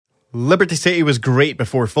Liberty City was great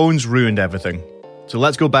before phones ruined everything. So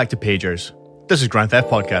let's go back to pagers. This is Grand Theft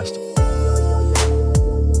Podcast.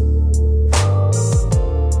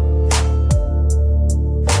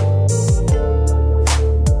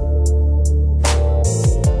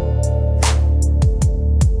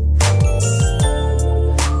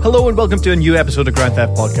 Hello and welcome to a new episode of Grand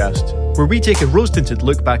Theft Podcast, where we take a rose-tinted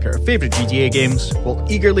look back at our favourite GTA games while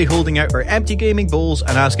eagerly holding out our empty gaming bowls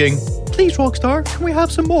and asking, please Rockstar, can we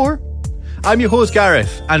have some more? I'm your host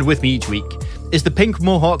Gareth, and with me each week is the pink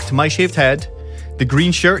mohawk to my shaved head, the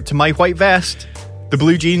green shirt to my white vest, the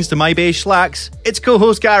blue jeans to my beige slacks. It's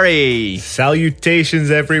co-host Gary. Salutations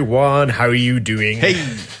everyone, how are you doing? Hey.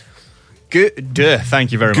 Good.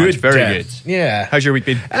 Thank you very much. Very good. Yeah. How's your week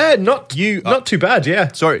been? Not too bad,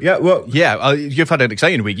 yeah. Sorry. Yeah, well... Yeah, you've had an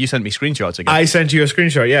exciting week. You sent me screenshots again. I sent you a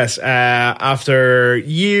screenshot, yes. After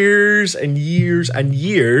years and years and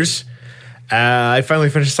years, I finally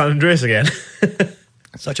finished San Andreas again.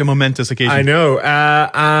 Such a momentous occasion. I know.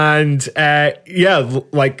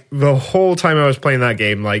 Like the whole time I was playing that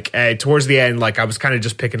game, like towards the end, like I was kind of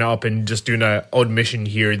just picking it up and just doing an odd mission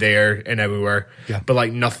here, there, and everywhere. Yeah. But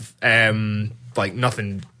like nothing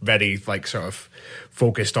very like sort of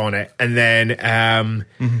focused on it. And then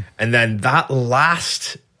that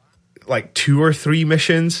last like 2 or 3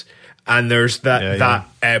 missions, and there's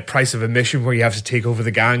that price of admission where you have to take over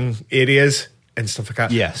the gang areas and stuff like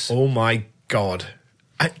that. Yes. Oh my God.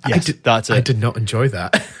 That's it. I did not enjoy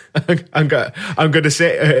that. I'm going to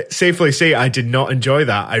say safely say I did not enjoy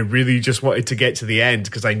that. I really just wanted to get to the end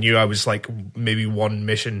because I knew I was like maybe one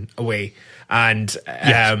mission away, and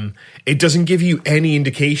it doesn't give you any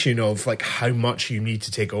indication of like how much you need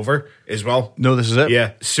to take over as well. No, this is it.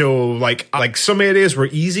 Yeah. So like some areas were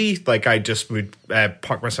easy. Like I just would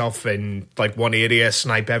park myself in like one area,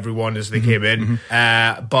 snipe everyone as they came in.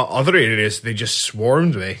 But other areas they just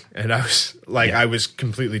swarmed me, and I was like I was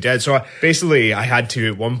completely dead. So I had to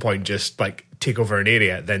at one point just like take over an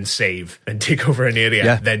area, then save, and take over an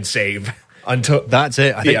area, then save until that's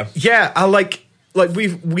it. I think. Yeah. I like I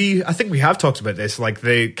think we have talked about this, like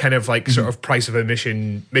the kind of like sort of price of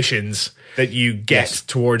admission missions that you get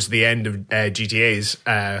towards the end of GTA's,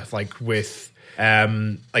 like with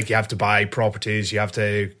like you have to buy properties, you have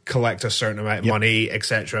to collect a certain amount of money,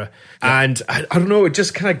 etc. And I don't know, it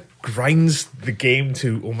just kind of grinds the game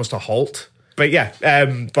to almost a halt. But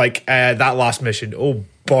that last mission, oh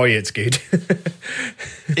boy, it's good.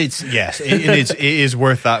 It is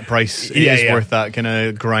worth that price. It is worth that kind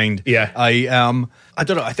of grind. Yeah. I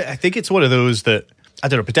don't know. I think it's one of those that, I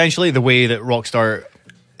don't know, potentially the way that Rockstar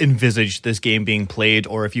envisaged this game being played,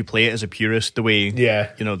 or if you play it as a purist, the way,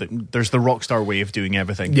 there's the Rockstar way of doing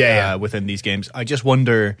everything within these games. I just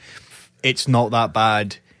wonder, it's not that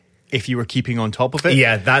bad if you were keeping on top of it.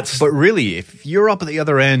 Yeah, that's... But really, if you're up at the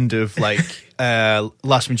other end of, like,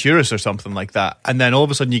 Las Venturas or something like that, and then all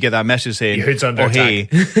of a sudden you get that message saying, it's under attack.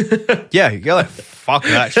 Hey, you're like, fuck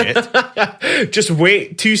that shit. Just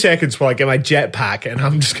wait 2 seconds while I get my jetpack and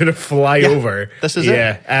I'm just going to fly over. This is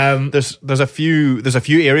it. There's a few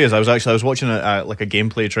areas. I was watching a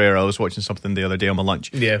gameplay trailer. I was watching something the other day on my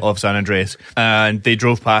lunch of San Andreas, and they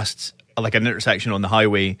drove past like an intersection on the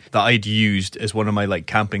highway that I'd used as one of my like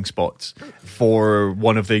camping spots for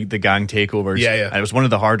one of the gang takeovers. And it was one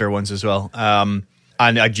of the harder ones as well. And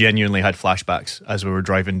I genuinely had flashbacks as we were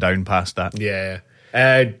driving down past that. I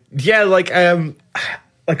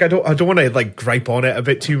don't want to like gripe on it a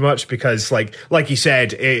bit too much, because like you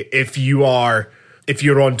said, if you're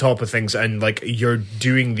on top of things and like you're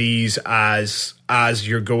doing these as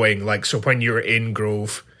you're going, like, so when you're in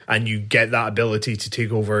Grove and you get that ability to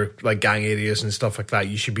take over like gang areas and stuff like that,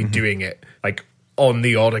 you should be doing it like on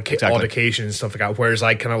the odd occasion and stuff like that. Whereas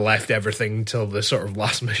I kind of left everything till the sort of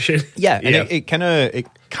last mission. It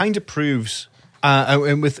kind of proves.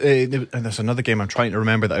 And there's another game I'm trying to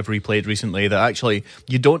remember that I've replayed recently that actually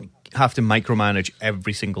you don't have to micromanage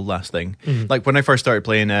every single last thing. Like when I first started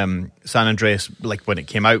playing San Andreas, like when it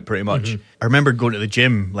came out, pretty much, I remember going to the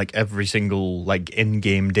gym like every single like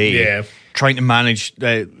in-game day, trying to manage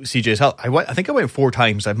CJ's health. I think I went 4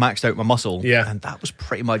 times. I maxed out my muscle, and that was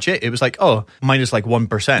pretty much it. It was like, minus like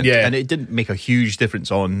 1%, and it didn't make a huge difference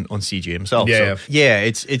on CJ himself.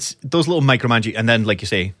 It's those little micromanaging, and then like you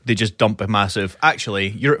say, they just dump a massive. Actually,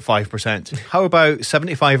 you're at 5%. How about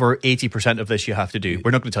 75 or 80% of this you have to do?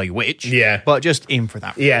 We're not going to tell you which, but just aim for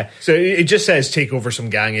that. So it just says take over some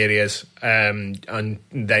gang areas, and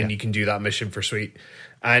then you can do that mission for sweet.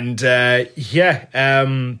 And that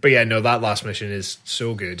last mission is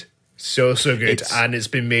so good, so good, and it's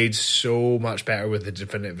been made so much better with the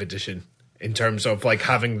definitive edition in terms of like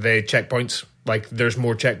having the checkpoints. Like there's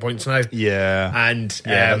more checkpoints now. Yeah. And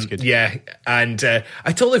that's good. yeah, and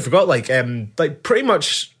I totally forgot. Like pretty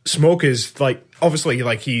much Smoke is like obviously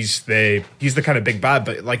like he's the kind of big bad,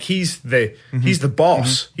 but like he's the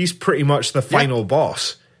boss. He's pretty much the final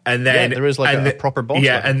boss. And then there is like a proper boss.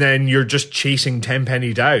 Yeah, and then you're just chasing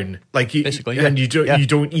Tenpenny down, like basically, and you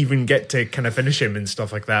don't even get to kind of finish him and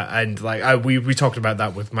stuff like that. And like we talked about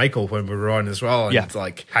that with Michael when we were on as well, and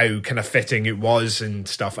like how kind of fitting it was and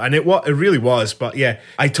stuff. And it really was. But yeah,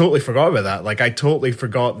 I totally forgot about that. Like I totally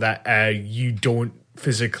forgot that you don't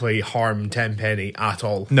physically harm Tenpenny at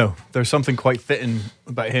all. No, there's something quite fitting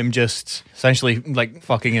about him just essentially like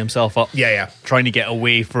fucking himself up. Yeah. Trying to get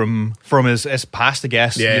away from his past, I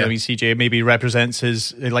guess. Yeah. You know, I mean, CJ maybe represents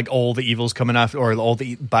his like all the evils coming after, or all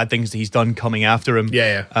the bad things that he's done coming after him.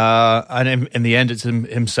 Yeah. And in the end, it's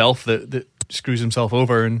himself that screws himself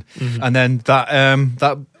over, and then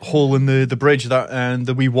that hole in the bridge, that and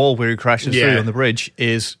the wee wall where he crashes through on the bridge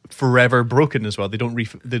is forever broken as well. They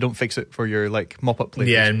don't fix it for your like mop up play.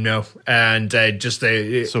 Yeah, no, and just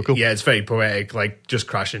so cool. Yeah, it's very poetic, like just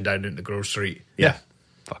crashing down into Grove Street. Yeah.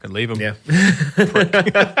 Fucking leave him. Yeah.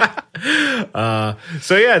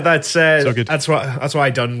 So yeah, that's so good. That's what I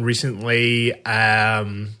done recently.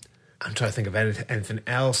 I'm trying to think of anything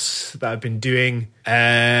else that I've been doing.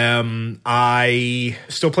 I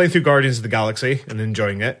still playing through Guardians of the Galaxy and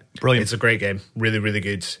enjoying it. Brilliant. It's a great game. Really, really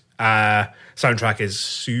good. Soundtrack is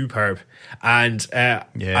superb. And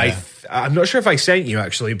I'm not sure if I sent you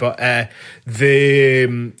actually, but I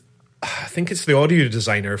think it's the audio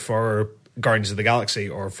designer for Guardians of the Galaxy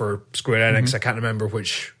or for Square Enix. I can't remember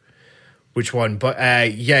which one. But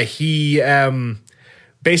he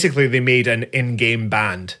basically they made an in-game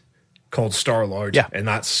band called Star-Lord, and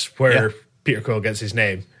that's where Peter Quill gets his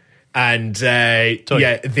name. And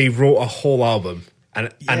they wrote a whole album,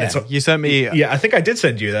 and it's you sent me. I think I did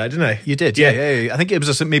send you that, didn't I? You did, yeah. I think it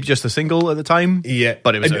was maybe just a single at the time,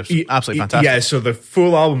 but it was absolutely fantastic. Yeah, so the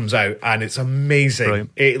full album's out, and it's amazing.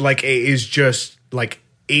 It is just like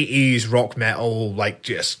 80s rock metal, like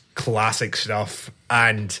just classic stuff.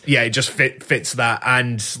 And yeah, it just fits that,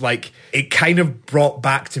 and like it kind of brought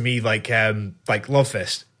back to me like Love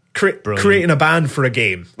Fist. Creating a band for a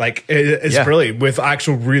game, like it's brilliant with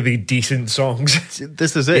actual really decent songs.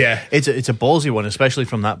 This is it. Yeah, it's a ballsy one, especially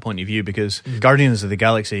from that point of view, because Guardians of the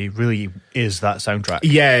Galaxy really is that soundtrack.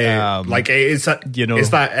 Yeah, like it's that it's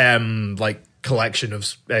that like collection of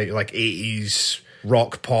like 80s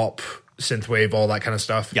rock, pop, synthwave, all that kind of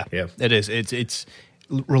stuff. Yeah, it is. It's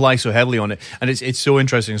relies so heavily on it, and it's so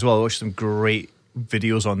interesting as well. I watched some great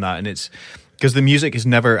videos on that, and it's. Because the music is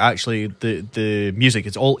never actually the music.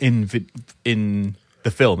 It's all in the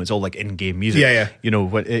film. It's all like in-game music. Yeah. You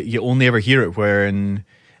know, you only ever hear it when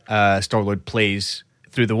Star-Lord plays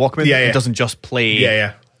through the Walkman. It doesn't just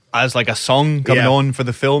play as like a song coming on for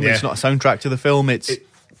the film. It's not a soundtrack to the film. It's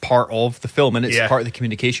part of the film, and it's part of the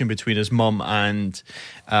communication between his mum and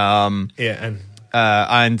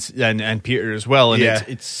and Peter as well, and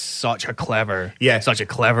it's such a clever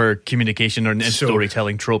communication and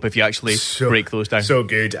storytelling trope if you actually break those down. So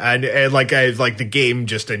good, and like the game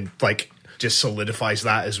just solidifies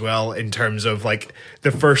that as well in terms of like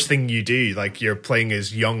the first thing you do, like you're playing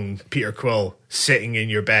as young Peter Quill sitting in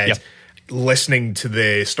your bed. Listening to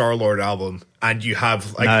the Star-Lord album, and you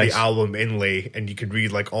have like the album inlay, and you can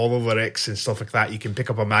read like all the lyrics and stuff like that. You can pick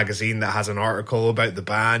up a magazine that has an article about the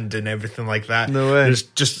band and everything like that. No way. There's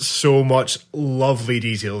just so much lovely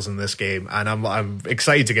details in this game, and I'm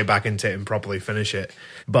excited to get back into it and properly finish it.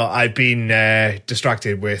 But I've been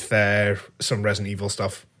distracted with some Resident Evil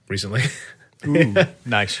stuff recently. Ooh,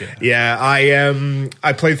 nice.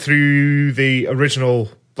 I played through the original,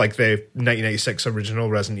 like the 1996 original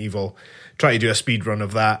Resident Evil. Try to do a speed run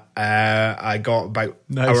of that. I got about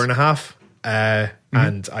hour and a half, and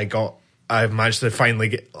I've managed to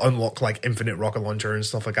finally unlock like infinite rocket launcher and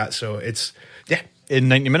stuff like that. So it's in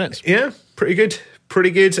 90 minutes. Yeah, pretty good.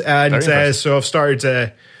 And so I've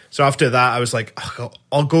started. So after that, I was like,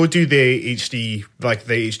 I'll go do the HD, like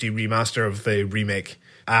the HD remaster of the remake,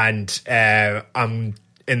 and I'm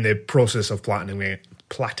in the process of platinuming it.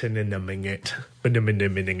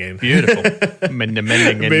 Beautiful.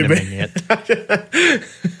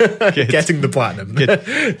 Getting the platinum.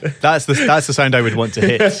 That's the sound I would want to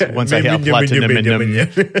hit once I hit a platinum.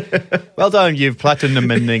 Well done, you've platinum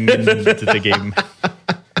into the game.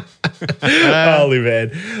 I'll leave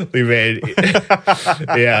it in.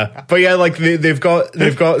 Yeah, but yeah, like they've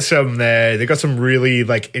got some really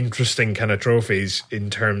like interesting kind of trophies in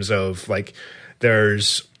terms of like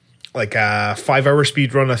there's like a 5-hour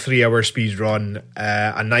speed run, a 3-hour speed run,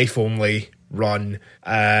 a knife only run.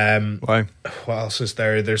 Wow. What else is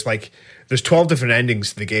there? There's there's 12 different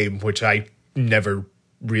endings to the game, which I never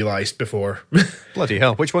realized before. Bloody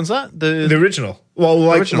hell! Which one's that? The original. Well,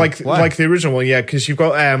 like the original one, yeah, because you've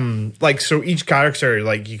got so each character,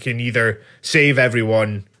 like, you can either save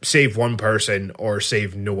everyone, save one person, or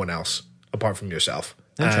save no one else apart from yourself.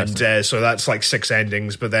 And so that's like 6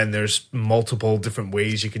 endings, but then there's multiple different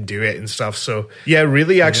ways you can do it and stuff. So yeah,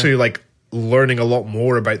 really actually like learning a lot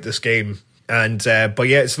more about this game. And but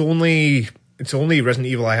yeah, it's the only Resident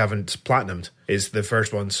Evil I haven't platinumed is the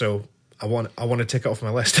first one. So I want to tick it off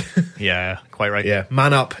my list. Yeah, quite right. Yeah,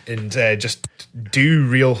 man up and just do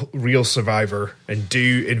real Survivor and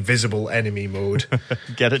do invisible enemy mode.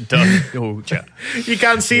 Get it done. Oh, you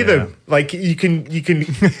can't see them. Like you can you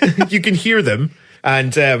can hear them,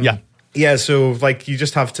 and so like you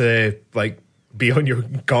just have to like be on your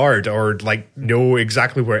guard or like know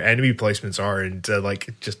exactly where enemy placements are and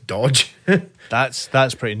like just dodge.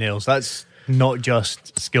 That's pretty nails. That's not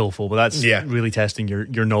just skillful, but that's really testing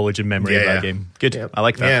your knowledge and memory of that game. Good. Yeah. I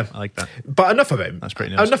like that. Yeah. I like that. But enough about that's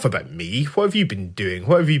pretty nice. Enough about me. What have you been doing?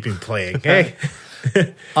 What have you been playing? Hey?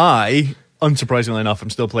 I, unsurprisingly enough, I'm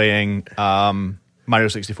still playing Mario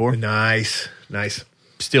 64. Nice.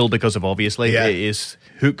 Still because of obviously it is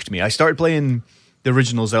hooked me. I started playing the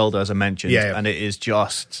original Zelda, as I mentioned, and it is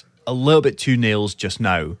just a little bit too nails just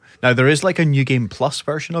now. Now there is like a New Game Plus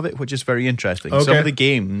version of it, which is very interesting. Okay. Some of the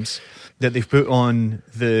games that they've put on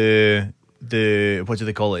the what do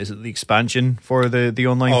they call it? Is it the expansion for the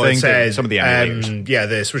online thing? Some of the emulators.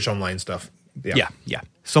 The Switch Online stuff. Yeah.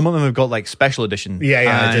 Some of them have got like special edition.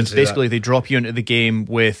 Yeah. And basically they drop you into the game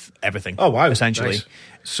with everything. Oh wow! Essentially, nice.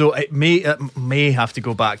 So it may have to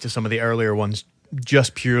go back to some of the earlier ones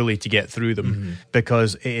just purely to get through them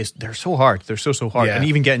because they're so hard. They're so hard, and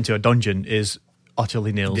even getting to a dungeon is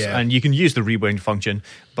utterly nails. Yeah. And you can use the rewind function,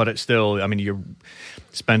 but it's still, I mean, you're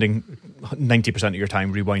spending 90% of your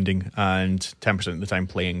time rewinding and 10% of the time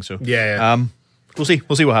playing. So we'll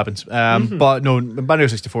see what happens. But no, Mario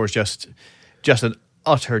 64 is just an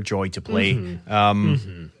utter joy to play.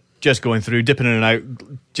 Just going through, dipping in and out,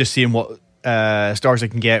 just seeing what stars I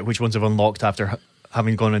can get, which ones have unlocked after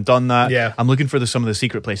having gone and done that. Yeah. I'm looking for some of the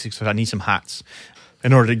secret places because I need some hats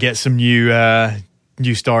in order to get some new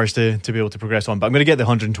stars to be able to progress on. But I'm going to get the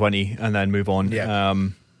 120 and then move on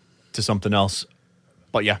to something else.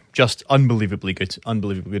 But yeah, just unbelievably good. And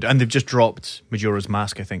they've just dropped Majora's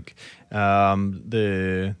Mask, I think.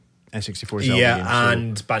 The N64 Zelda game.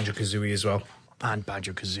 And Banjo-Kazooie as well. And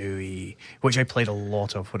Banjo-Kazooie, which I played a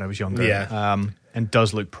lot of when I was younger. Yeah. And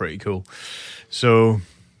does look pretty cool. So,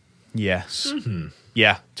 yes.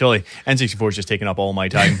 Yeah, totally. N64 is just taking up all my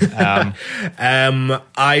time.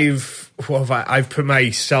 I've put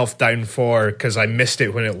myself down for, because I missed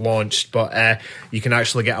it when it launched, but you can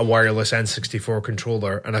actually get a wireless N64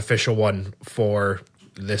 controller, an official one for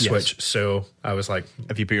the Switch. So I was like,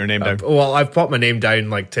 have you put your name down? Well, I've put my name down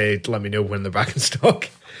like to let me know when they're back in stock.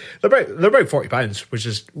 They're about £40,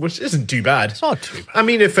 which isn't too bad. It's not too bad. I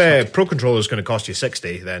mean, if Pro Controller is going to cost you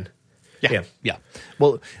 $60, then yeah.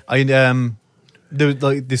 Well,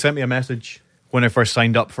 they sent me a message when I first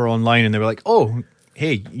signed up for online, and they were like, "Oh,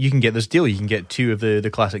 hey, you can get this deal. You can get 2 of the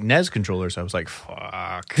classic NES controllers." I was like,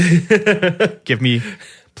 "Fuck, give me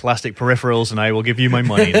plastic peripherals, and I will give you my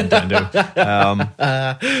money, Nintendo."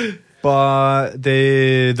 But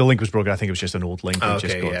the link was broken. I think it was just an old link.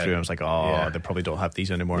 Just got through. I was like, they probably don't have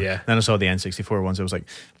these anymore. Yeah. Then I saw the N64 ones. I was like,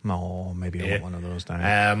 "Oh, maybe I want one of those now."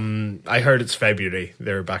 I heard it's February.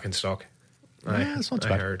 They're back in stock. It's not too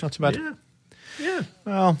bad. Heard. Not too bad. Yeah.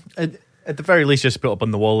 Well, at the very least, just put up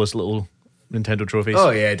on the wall as little Nintendo trophies. Oh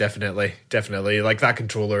yeah, definitely. Like that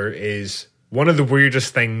controller is one of the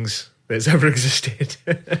weirdest things that's ever existed,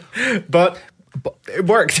 but it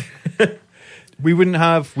worked. We wouldn't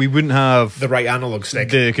have the right analog stick.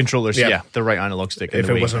 The controllers, the right analog stick. If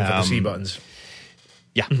it wasn't for the C buttons.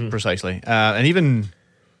 Yeah, precisely. And even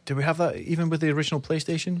did we have that even with the original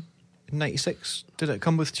PlayStation? 96, did it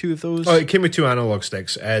come with 2 of those? Oh, it came with 2 analog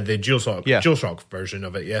sticks. The DualShock version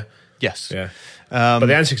of it, Yes. Yeah. But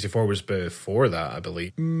the N64 was before that, I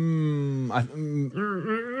believe.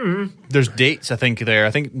 There's dates, I think, there.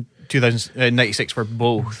 I think 96 for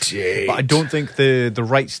both. Date. But I don't think the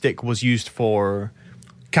right stick was used for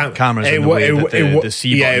cameras in the way that the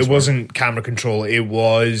C buttons it wasn't camera control. It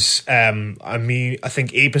was, I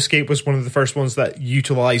think Ape Escape was one of the first ones that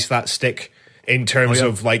utilized that stick in terms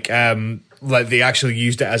of like they actually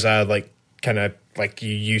used it as a like kind of like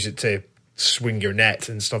you use it to swing your net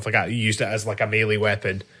and stuff like that. You used it as like a melee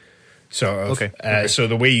weapon, sort of. Okay. So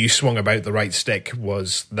the way you swung about the right stick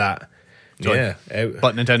was that. But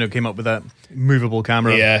Nintendo came up with that movable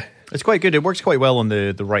camera. Yeah, it's quite good. It works quite well on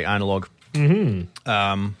the right analog. when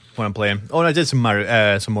I'm playing. Oh, and I did some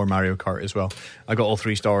more Mario Kart as well. I got all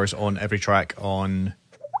 3 stars on every track on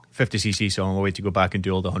 50cc, so I'm on my way to go back and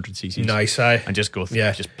do all the 100cc. Nice, aye. And just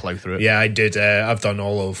just plow through it. Yeah, I did. I've done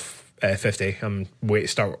all of 50. I'm waiting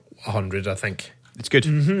to start 100, I think. It's good.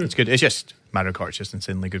 It's good. It's just Mario Kart's just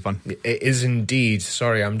insanely good fun. It is indeed.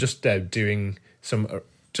 Sorry, I'm just doing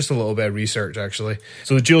just a little bit of research, actually.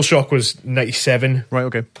 So the DualShock was 97. Right,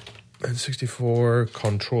 okay. N64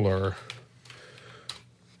 controller.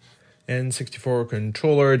 N64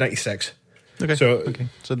 controller, 96. Okay.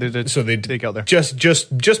 So they got there.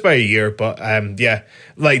 Just by a year, but yeah.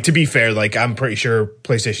 Like, to be fair, like, I'm pretty sure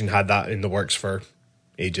PlayStation had that in the works for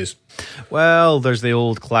ages. Well, there's the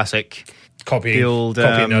old classic Copying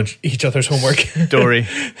each other's homework story.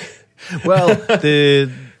 Well,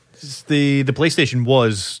 the PlayStation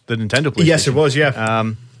was the Nintendo PlayStation. Yes, it was,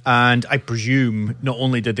 yeah. And I presume not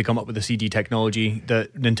only did they come up with the CD technology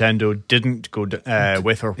that Nintendo didn't go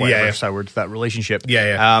with or whatever soured that relationship.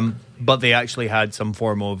 But they actually had some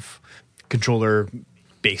form of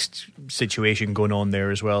controller-based situation going on there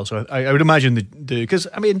as well. So I would imagine because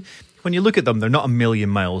I mean, when you look at them, they're not a million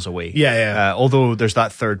miles away. Although there's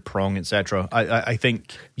that third prong, etc. I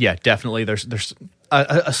think, definitely there's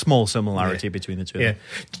a small similarity between the two. Yeah.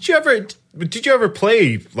 Did you ever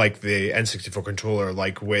play like the N64 controller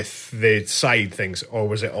like with the side things, or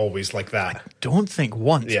was it always like that? I don't think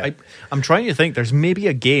once. Yeah. I'm trying to think. There's maybe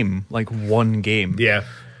a game, like one game,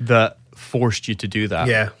 that forced you to do that.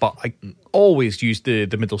 Yeah. But I always used the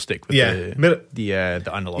middle stick with the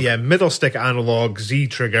analog. Yeah, middle stick analog, Z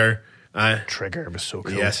trigger. Trigger was so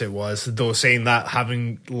cool. Yes, it was. Though saying that,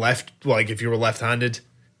 having if you were left-handed,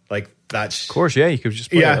 like that's... Of course, yeah, you could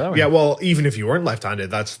just play it that way. Yeah, well, even if you weren't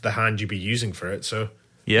left-handed, that's the hand you'd be using for it, so...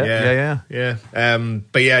 Yeah.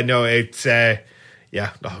 But yeah, no, it's... it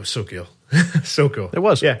was so cool. So cool. It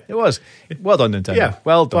was. Yeah, it was. Well done, Nintendo. Yeah.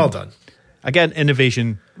 Well done. Well done. Again,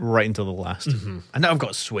 innovation right until the last. Mm-hmm. And now I've got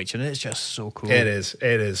a Switch, and it's just so cool. It is.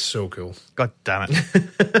 It is so cool. God damn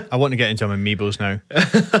it. I want to get into my Amiibos now.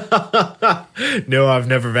 No, I've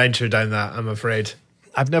never ventured down that, I'm afraid.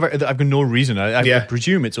 I've got no reason. I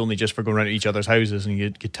presume it's only just for going around to each other's houses and you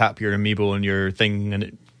tap your Amiibo on your thing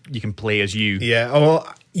and you can play as you. Yeah,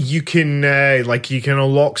 well, you can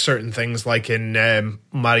unlock certain things like in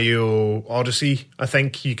Mario Odyssey. I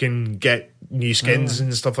think you can get new skins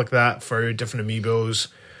and stuff like that for different Amiibos.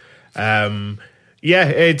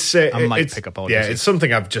 It's I might pick up Odyssey. Yeah, it's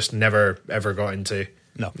something I've just never ever got into.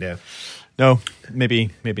 No. Yeah. No, maybe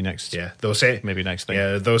next. Yeah, maybe next thing.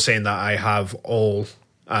 Yeah, those saying that I have all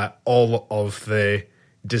of the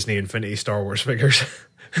Disney Infinity Star Wars figures.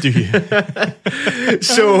 Do you?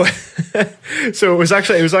 So it was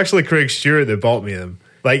actually Craig Stewart that bought me them.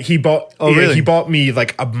 Like he bought. Oh, really? He bought me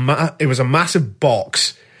like it was a massive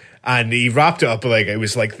box, and he wrapped it up like it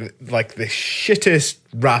was like the shittest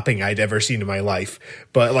wrapping I'd ever seen in my life.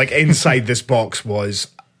 But like inside this box was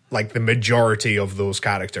like the majority of those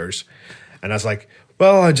characters, and I was like,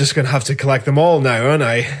 well, I'm just gonna have to collect them all now, aren't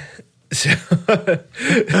I? So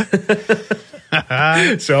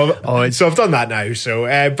I've done that now. So,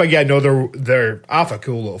 but yeah, no, they're alpha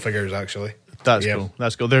cool little figures actually. That's cool.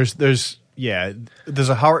 That's cool. There's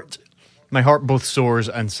a heart. My heart both soars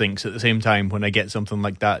and sinks at the same time when I get something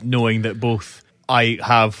like that, knowing that both I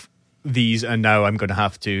have these and now I'm going to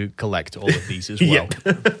have to collect all of these as well.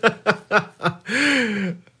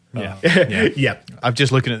 Yeah. I'm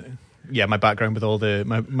just looking at my background with all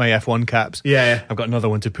my F1 caps. Yeah. I've got another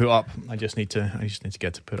one to put up. I just need to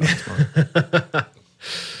get to put up tomorrow.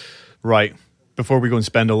 Right. Before we go and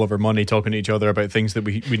spend all of our money talking to each other about things that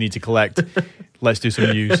we need to collect, let's do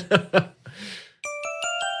some news.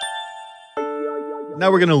 Now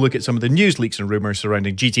we're going to look at some of the news leaks and rumours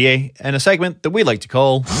surrounding GTA in a segment that we like to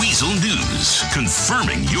call Weasel News,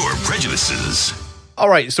 confirming your prejudices. All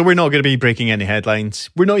right, so we're not going to be breaking any headlines.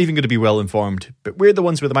 We're not even going to be well informed, but we're the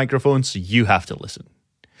ones with the microphones, so you have to listen.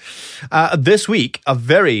 This week, a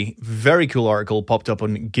very, very cool article popped up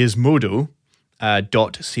on Gizmodo.com.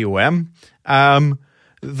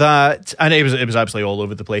 That, and it was absolutely all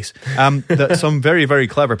over the place. That some very, very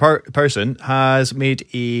clever person has made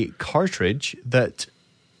a cartridge that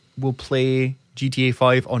will play GTA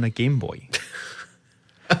 5 on a Game Boy.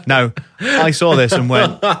 Now, I saw this and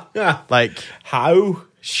went, like, how?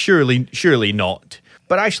 Surely not.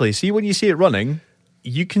 But actually, see, when you see it running,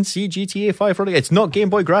 you can see GTA 5 running. It's not Game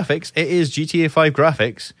Boy graphics. It is GTA 5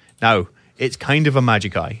 graphics. Now, it's kind of a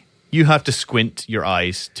magic eye. You have to squint your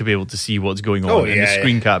eyes to be able to see what's going on. And the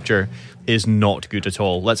screen capture is not good at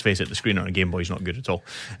all. Let's face it, the screen on a Game Boy is not good at all.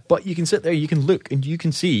 But you can sit there, you can look, and you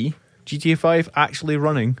can see GTA 5 actually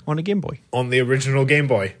running on a Game Boy. On the original Game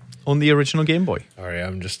Boy. on the original Game Boy. All right,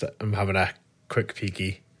 I'm having a quick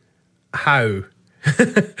peeky. How?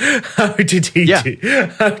 How did he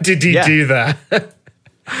do that?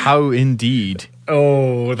 How indeed.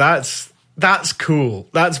 Oh, that's cool.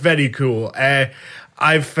 That's very cool. What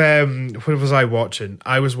was I watching?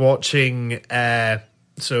 I was watching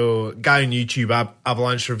so guy on YouTube,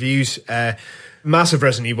 Avalanche Reviews, massive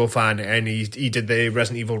Resident Evil fan, and he did the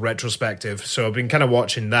Resident Evil retrospective. So I've been kind of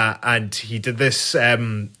watching that, and he did this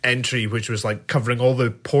entry which was like covering all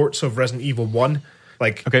the ports of Resident Evil 1.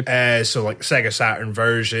 Like, okay. So like Sega Saturn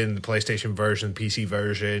version, the PlayStation version, PC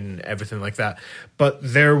version, everything like that. But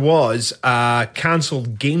there was a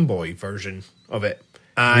cancelled Game Boy version of it.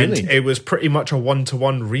 And really? It was pretty much a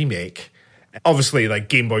 1-to-1 remake. Obviously, like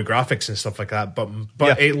Game Boy graphics and stuff like that, but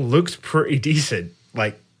it looked pretty decent,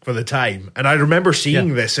 like for the time. And I remember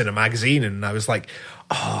seeing this in a magazine, and I was like,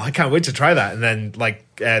 "Oh, I can't wait to try that." And then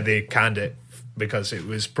they canned it because it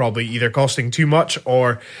was probably either costing too much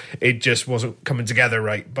or it just wasn't coming together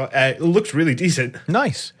right. But it looked really decent.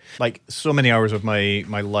 Nice. Like so many hours of my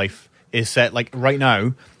life is set. Like right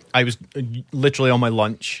now, I was literally on my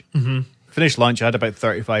lunch. Mm-hmm. Finished lunch, I had about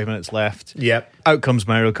 35 minutes left. Yep. Out comes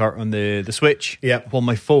Mario Kart on the Switch. Yep. While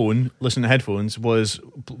my phone, listening to headphones, was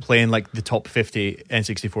playing like the top 50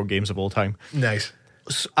 N64 games of all time. Nice.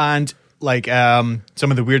 And like some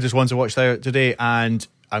of the weirdest ones I watched there today, and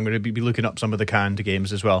I'm going to be looking up some of the canned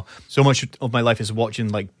games as well. So much of my life is watching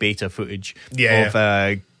like beta footage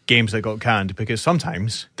of games that got canned, because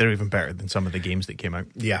sometimes they're even better than some of the games that came out.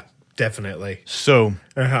 Yeah. Definitely. So,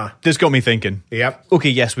 this got me thinking. Yep. Okay,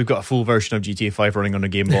 yes, we've got a full version of GTA 5 running on a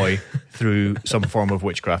Game Boy through some form of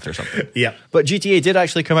witchcraft or something. Yep. But GTA did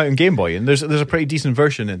actually come out on Game Boy, and there's a pretty decent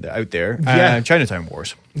version out there. Chinatown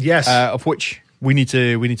Wars. Yes. Of which we need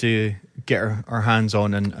to get our hands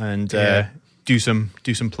on and do some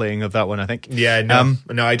playing of that one, I think. Yeah. No.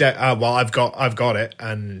 I don't. Well, I've got it,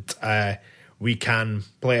 and we can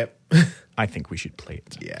play it. I think we should play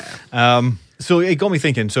it. Yeah. So it got me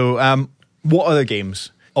thinking. So, what other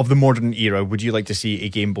games of the modern era would you like to see a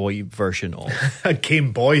Game Boy version of? A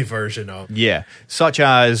Game Boy version of? Yeah, such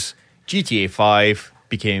as GTA 5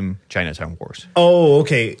 became Chinatown Wars. Oh,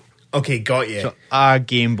 okay. Okay, got you. So a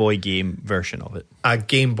Game Boy game version of it. A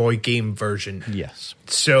Game Boy game version. Yes.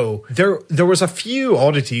 So there was a few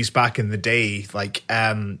oddities back in the day. Like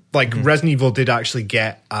Resident Evil did actually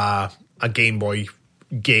get a Game Boy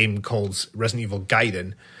game called Resident Evil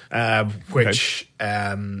Gaiden. Which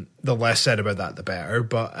the less said about that, the better.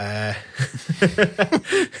 But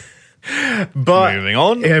moving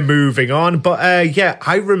on. Yeah, moving on. But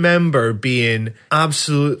I remember being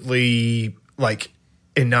absolutely like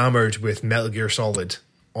enamored with Metal Gear Solid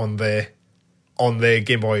on the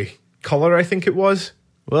Game Boy Color, I think it was.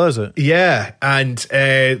 Was it? Yeah, and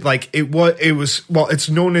it's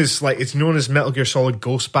known as Metal Gear Solid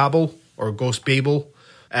Ghost Babel or Ghost Babel.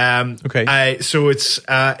 Okay. So it's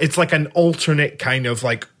like an alternate kind of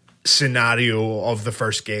like scenario of the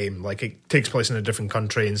first game. Like it takes place in a different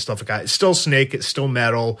country and stuff like that. It's still Snake, it's still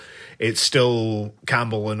Metal, it's still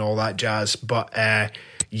Campbell and all that jazz. But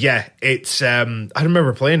it's I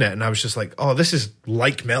remember playing it and I was just like, oh, this is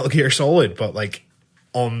like Metal Gear Solid, but like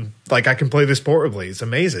I can play this portably. It's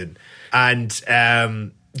amazing. And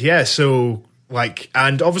so like,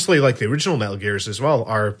 and obviously like the original Metal Gears as well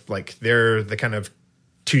are like they're the kind of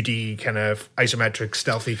 2D kind of isometric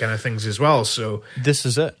stealthy kind of things as well. So this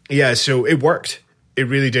is it. Yeah, so it worked. It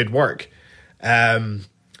really did work. And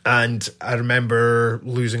I remember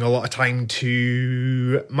losing a lot of time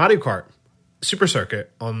to Mario Kart Super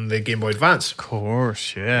Circuit on the Game Boy Advance. Of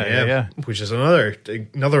course, yeah. Which is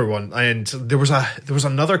another one. And there was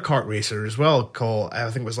another kart racer as well called,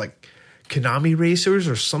 I think it was like Konami Racers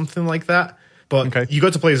or something like that. But you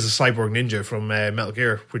got to play as a cyborg ninja from Metal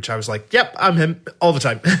Gear, which I was like, "Yep, I'm him all the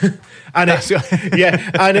time." And it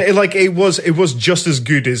was just as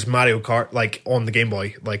good as Mario Kart, like on the Game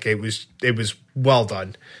Boy. Like it was well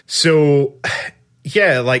done. So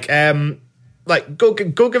yeah, go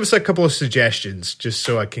give us a couple of suggestions just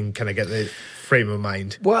so I can kind of get the frame of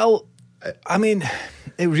mind. Well, I mean,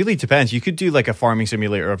 it really depends. You could do like a farming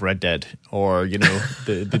simulator of Red Dead, or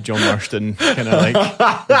the John Marston kind of like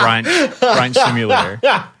branch simulator.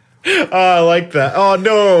 Oh, I like that. Oh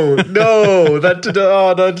no,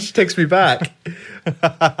 that just takes me back.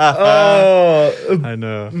 Oh, I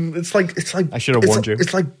know. It's like I should have warned you.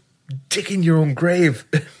 It's like digging your own grave.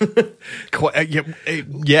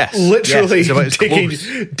 Yes, literally yes,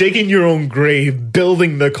 digging your own grave,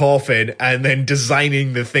 building the coffin, and then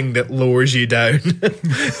designing the thing that lowers you down.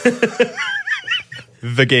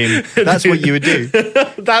 the game. That's what you would do.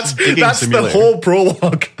 That's Digging the simulator. whole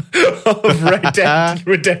prologue of Red Dead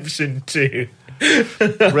Redemption 2.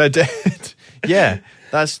 Red Dead. Yeah,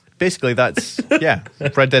 that's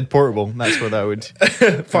Red Dead Portable. That's what that would.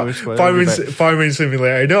 Farming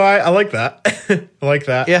Simulator. No, I like that. I like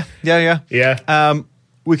that. Yeah.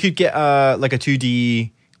 We could get like a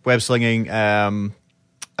 2D web slinging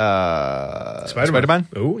Spider-Man.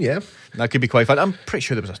 Oh yeah, That could be quite fun. I'm pretty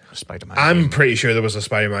sure there was a Spider-Man. I'm game. pretty sure there was a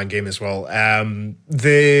Spider-Man game as well.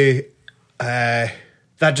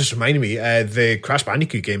 That just reminded me. The Crash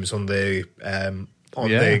Bandicoot games on the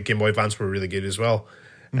Game Boy Advance were really good as well.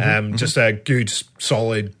 Just a good,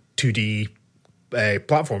 solid 2D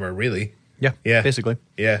platformer, really. Yeah, basically.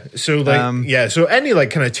 Yeah. So so any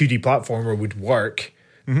like kind of 2D platformer would work.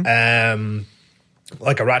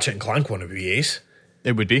 Like a Ratchet and Clank one would be ace.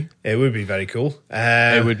 It would be. It would be very cool.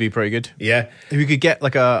 It would be pretty good. Yeah. If we could get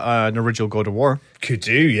like an original God of War, Could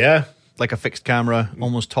do, yeah. like a fixed camera,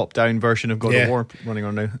 almost top-down version of God of War running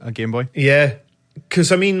on a Game Boy. Yeah.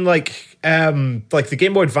 Because, I mean, like the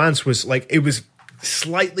Game Boy Advance was, like, it was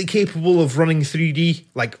slightly capable of running 3D,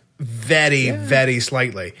 like, very, very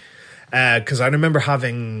slightly. Because I remember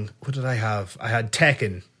having, what did I have? I had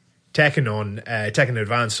Tekken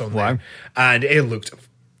Advance on there. And it looked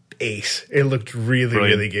ace. It looked really,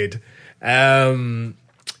 really good. Try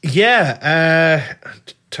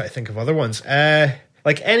to think of other ones.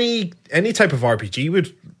 Like any type of RPG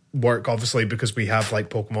would work, obviously, because we have like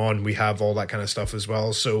Pokemon, we have all that kind of stuff as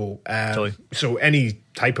well. So so any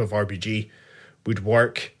type of RPG would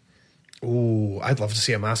work. Oh, I'd love to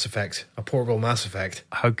see a portable Mass Effect.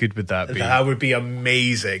 How good would that be? That would be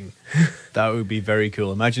amazing. That would be very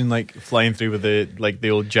cool. Imagine like flying through with the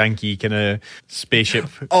old janky kind of spaceship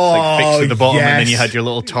like fixed at the bottom, and then you had your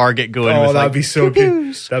little target going. Oh, with, that'd like, be so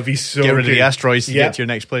good. That'd be so good. Get rid of the asteroids to get to your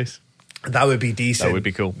next place. That would be decent. That would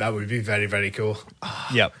be cool. That would be very, very cool.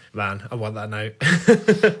 Yep. Man, I want that now.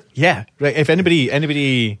 Yeah. Right. If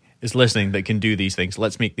anybody is listening that can do these things,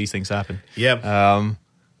 let's make these things happen. Yep.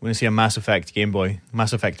 We're going to see a Mass Effect Game Boy,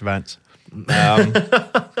 Mass Effect Advance. What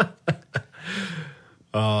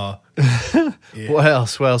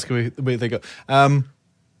else? What else can we think of?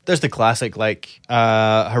 There's the classic like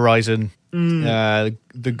Horizon,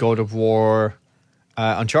 the God of War,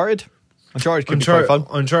 Uncharted. Uncharted could be quite fun.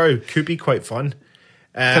 Uncharted could be quite fun.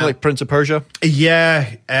 Kind of like Prince of Persia.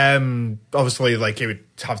 Yeah. Obviously, like it would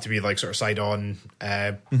have to be like sort of side on,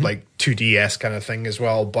 like 2DS kind of thing as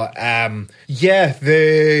well. But I'm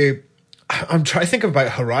trying to think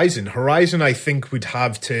about Horizon. Horizon, I think, would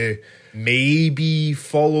have to maybe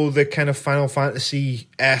follow the kind of Final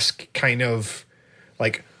Fantasy-esque kind of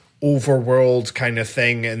like overworld kind of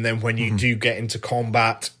thing, and then when you do get into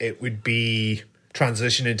combat, it would be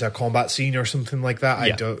transition into a combat scene or something like that.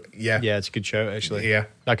 Yeah, it's a good show actually. Yeah,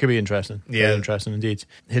 that could be interesting. Yeah, very interesting indeed.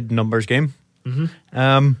 Hidden numbers game.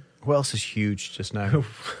 What else is huge just now?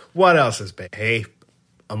 What else is big? Hey,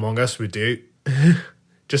 Among Us would do.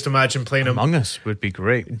 Just imagine playing Among Us would be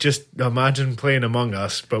great. Just imagine playing Among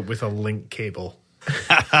Us, but with a link cable.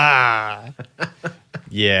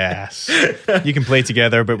 Yes, you can play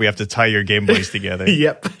together, but we have to tie your Game Boys together.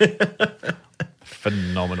 Yep.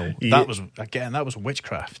 Phenomenal. Yeah. That was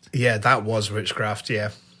witchcraft. Yeah, that was witchcraft.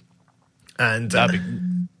 Yeah, and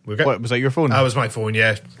what was that? Your phone? That was my phone.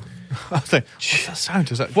 Yeah. I was like, what's that sound?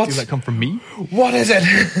 Does that come from me? What is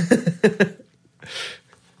it?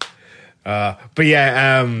 But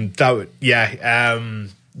yeah,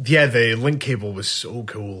 the link cable was so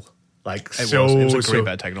cool. Like It was a great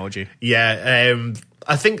bit of technology. Yeah,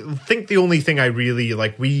 I think the only thing I really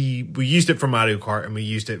like, we used it for Mario Kart and we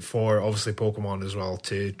used it for obviously Pokemon as well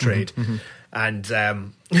to trade,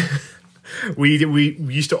 and we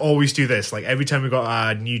used to always do this. Like every time we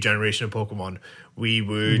got a new generation of Pokemon, we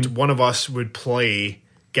would one of us would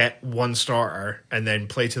get one starter, and then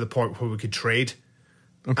play to the point where we could trade.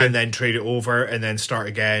 Okay. And then trade it over, and then start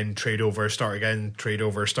again, trade over, start again, trade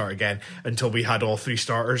over, start again, until we had all three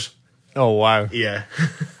starters. Oh, wow. Yeah.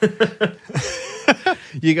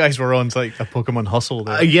 You guys were on like a Pokemon hustle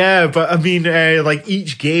there. Yeah, but I mean, like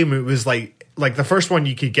each game, it was like the first one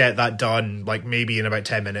you could get that done, like maybe in about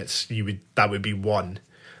 10 minutes, that would be one.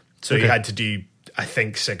 So you had to do, I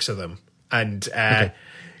think, 6 of them. And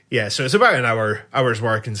yeah, so it's about an hour's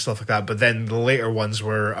work and stuff like that. But then the later ones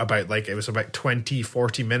were about it was about 20,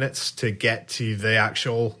 40 minutes to get to the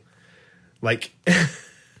actual, like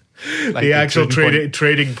the actual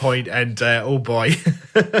trading point. And oh boy.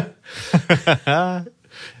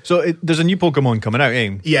 So there's a new Pokemon coming out,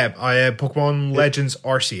 eh? Yeah, Pokemon Legends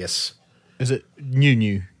Arceus. Is it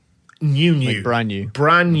new? New. Like brand new.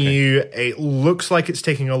 Brand new. It looks like it's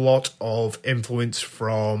taking a lot of influence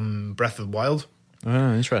from Breath of the Wild.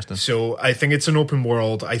 Oh, interesting. So I think it's an open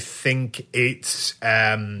world. I think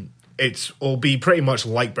will be pretty much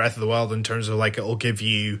like Breath of the Wild in terms of like it'll give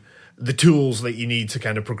you the tools that you need to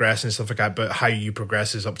kind of progress and stuff like that, but how you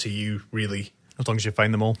progress is up to you, really. As long as you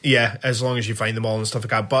find them all. Yeah, as long as you find them all and stuff like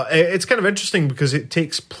that. But it's kind of interesting because it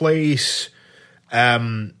takes place,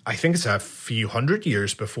 I think it's a few hundred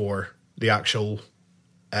years before the actual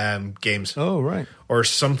games. Oh, right. Or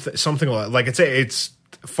something like that. Like it's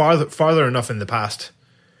farther enough in the past.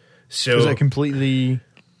 So is it a completely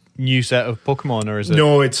new set of Pokemon, or is it?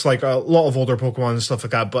 No, it's like a lot of older Pokemon and stuff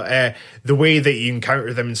like that. But the way that you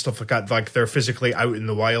encounter them and stuff like that, like they're physically out in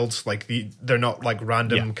the wilds. Like they're not like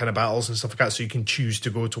random kind of battles and stuff like that. So you can choose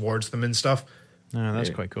to go towards them and stuff. Oh,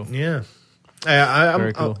 that's quite cool. Yeah,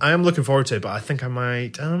 Very cool. I am looking forward to it, but I think I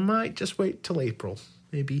might just wait till April.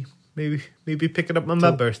 Maybe pick it up on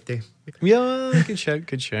my birthday. Yeah, good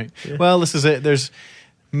shout. Yeah. Well, this is it. There's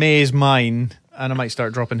May's mine, and I might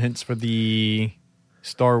start dropping hints for the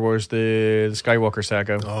Star Wars, the Skywalker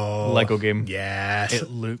saga Lego game. Yes, it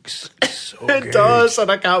looks so good. It does, and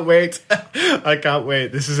I can't wait. I can't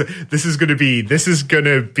wait. This is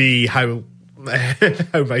gonna be how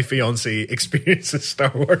my fiance experiences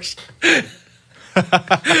Star Wars. We're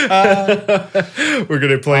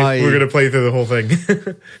gonna play through the whole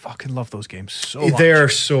thing. Fucking love those games so much. They're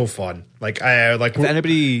so fun. If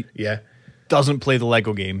anybody doesn't play the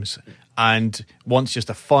Lego games and wants just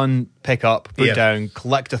a fun pick up, put down,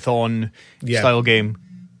 collectathon style game,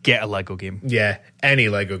 get a Lego game. Yeah, any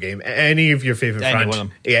Lego game, any of your favorite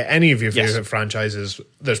any of your favorite franchises.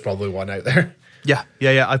 There's probably one out there. Yeah.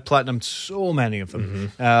 I've platinumed so many of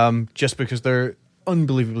them, just because they're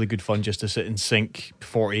unbelievably good fun just to sit and sink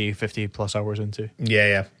 40, 50 plus hours into.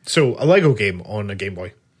 Yeah. So a Lego game on a Game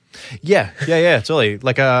Boy. Yeah, totally.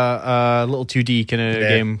 Like a little 2D kind of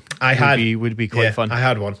game would be quite fun. I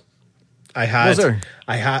had one. Was there?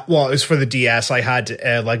 Well, it was for the DS. I had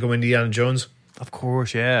Lego Indiana Jones. Of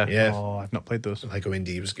course, yeah. Oh, I've not played those. Lego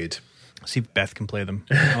Indy was good. See if Beth can play them.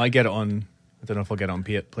 I might get it on. I don't know if I'll get it on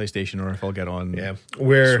PlayStation or if I'll get it on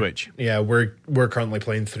Switch. Yeah, we're currently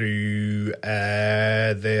playing through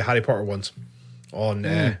the Harry Potter ones on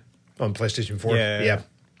PlayStation 4. Yeah.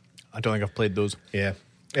 I don't think I've played those. Yeah.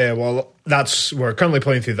 Well, we're currently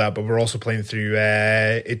playing through that, but we're also playing through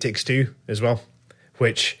It Takes Two as well,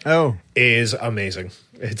 which is amazing.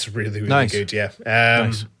 It's really, really good. Yeah.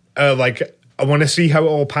 Nice. I want to see how it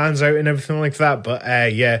all pans out and everything like that, but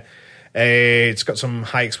it's got some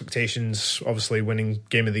high expectations, obviously winning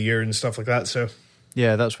Game of the Year and stuff like that. So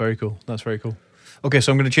yeah, that's very cool. Okay,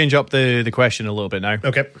 so I'm going to change up the question a little bit now.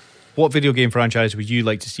 Okay. What video game franchise would you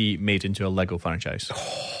like to see made into a Lego franchise?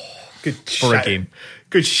 Good for a game.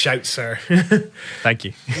 Good shout, sir. Thank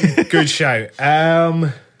you. Good shout. Well,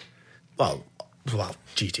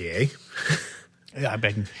 GTA. I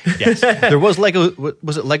mean, yes. There was Lego.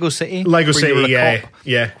 Was it Lego City? Lego City,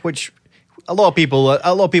 yeah. Which a lot of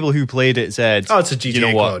people who played it said, "Oh, it's a GTA you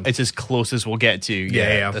know what? clone. It's as close as we'll get to."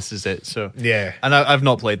 Yeah. This is it. So yeah, and I've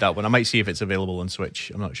not played that one. I might see if it's available on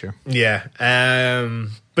Switch. I'm not sure. Yeah.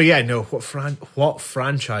 But yeah, no. What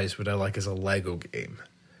franchise would I like as a Lego game?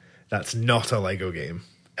 That's not a Lego game.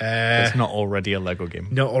 It's not already a Lego game.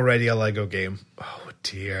 Not already a Lego game. Oh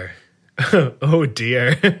dear. Oh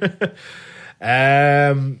dear.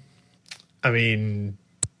 I mean,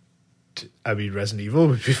 Resident Evil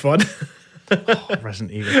would be fun.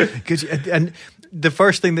 Resident Evil. And the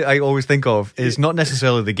first thing that I always think of is not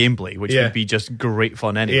necessarily the gameplay, which would be just great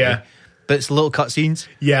fun anyway, but it's little cutscenes.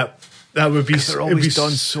 Yeah, that would be. They're always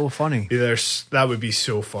done so funny. That would be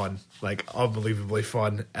so fun, like unbelievably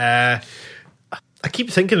fun. I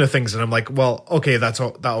keep thinking of things, and I'm like, well, okay, that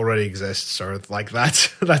already exists, or like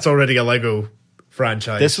that's already a Lego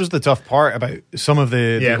franchise. This was the tough part about some of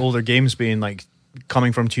the older games being like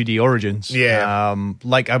coming from 2D origins. Yeah.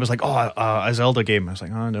 Like I was like, a Zelda game. I was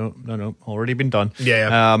like, oh no, already been done.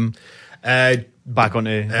 Yeah. Back on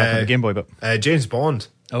the Game Boy, but James Bond.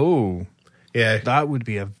 Oh. Yeah. That would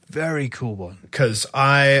be a very cool one. Because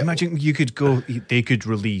I imagine they could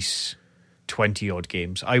release 20 odd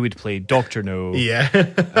games. I would play Dr. No.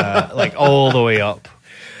 Yeah. Like all the way up.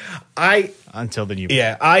 Until the new.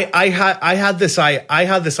 Yeah, I had this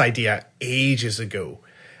idea ages ago,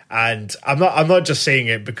 and I'm not just saying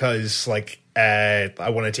it because like I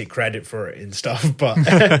want to take credit for it and stuff, but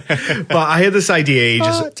but I had this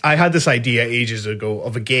idea ages ago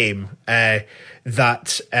of a game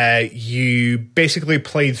that you basically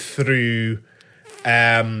played through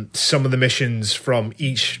some of the missions from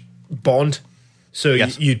each Bond So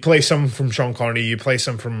Yes. you'd play some from Sean Connery, you play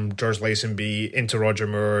some from George Lazenby, into Roger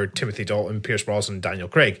Moore, Timothy Dalton, Pierce Brosnan, Daniel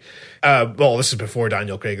Craig. Well, this is before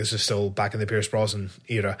Daniel Craig. This is still back in the Pierce Brosnan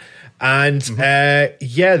era. And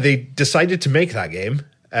they decided to make that game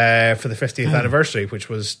for the 50th anniversary, which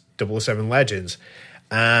was 007 Legends.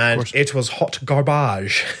 And it was hot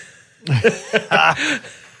garbage.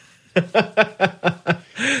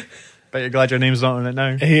 Bet you're glad your name's not on it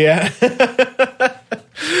now. Yeah.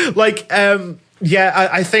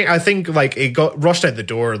 I think like it got rushed out the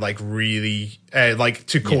door like really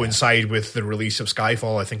to coincide with the release of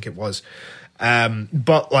Skyfall, I think it was.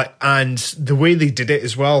 But like, and the way they did it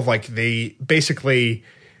as well, like they basically,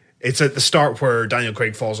 it's at the start where Daniel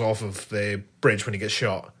Craig falls off of the bridge when he gets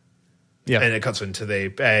shot. Yeah. And it cuts into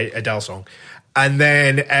the Adele song. And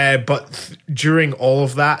then, during all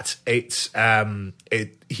of that, he's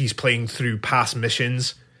playing through past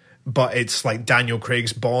missions, but it's like Daniel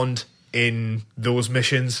Craig's Bond in those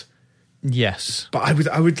missions. Yes. But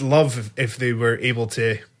I would love if they were able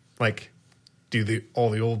to like do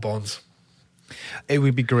all the old Bonds. It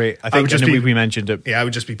would be great. I think we mentioned it. Yeah, I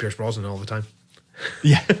would just be Pierce Brosnan all the time.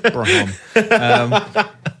 Yeah.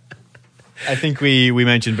 I think we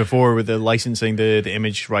mentioned before with the licensing the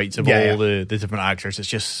image rights of all the different actors. It's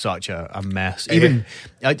just such a mess. Even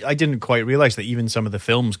I didn't quite realize that even some of the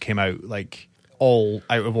films came out like all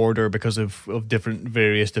out of order because of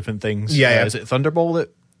various different things. Is it Thunderball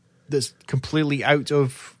that's completely out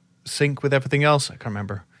of sync with everything else? I can't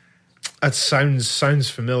remember. That sounds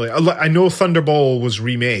familiar. I know Thunderball was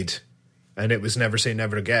remade, and it was Never Say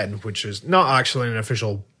Never Again, which is not actually an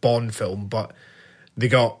official Bond film, but they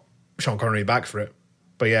got Sean Connery back for it.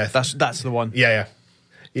 But yeah, that's the one. Yeah,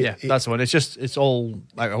 that's the one. It's all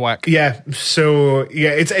out of whack. Yeah, so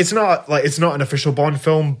it's not an official Bond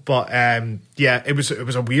film, but it was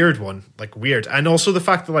a weird one, like weird, and also the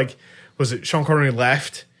fact that like was it Sean Connery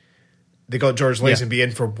left, they got George Lazenby in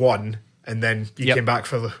for one, and then he came back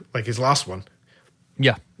for his last one.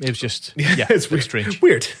 Yeah, it was just it's weird. Strange.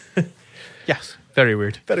 Weird. Yes, very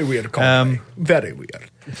weird. Very weird. Very weird.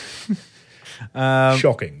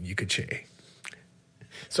 Shocking, you could say.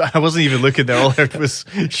 So I wasn't even looking there. All I heard was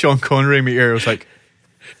Sean Connery in my ear. I was like,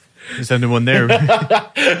 is anyone there? But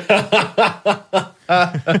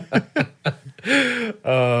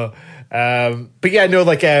yeah, no,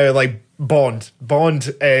 like Bond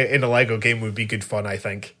in a Lego game would be good fun, I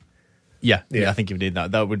think. Yeah, I think if you did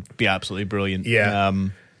that, that would be absolutely brilliant. Yeah.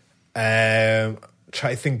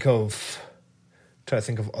 Try to think of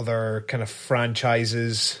other kind of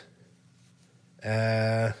franchises.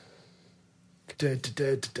 Again,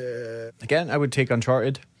 I would take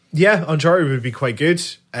Uncharted. Yeah, Uncharted would be quite good.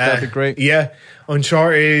 That'd be great. Yeah,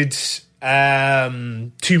 Uncharted,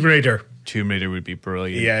 Tomb Raider. Tomb Raider would be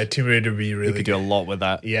brilliant. Yeah, Tomb Raider would be really. You could do a lot with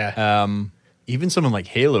that. Yeah. Even something like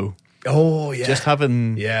Halo. Oh yeah. Just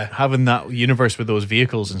having that universe with those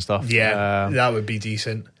vehicles and stuff. Yeah, that would be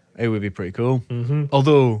decent. It would be pretty cool. Mm-hmm.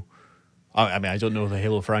 Although, I mean, I don't know the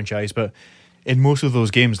Halo franchise, but in most of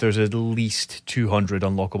those games, there's at least 200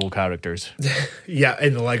 unlockable characters. Yeah,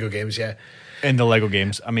 in the Lego games, yeah. In the Lego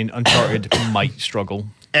games. I mean, Uncharted might struggle.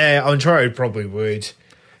 Uncharted probably would.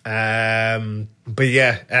 But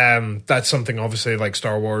yeah, that's something obviously like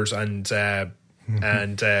Star Wars and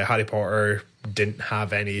Harry Potter didn't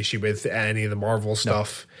have any issue with any of the Marvel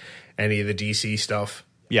stuff, any of the DC stuff.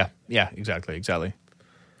 Yeah, exactly.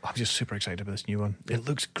 I'm just super excited about this new one. It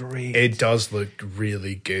looks great. It does look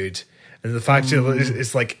really good. And the fact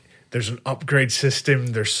it's like there's an upgrade system.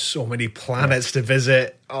 There's so many planets to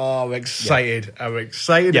visit. Oh, I'm excited. Yeah. I'm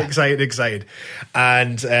excited.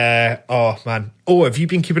 And, oh, man. Oh, have you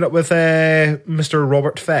been keeping up with Mr.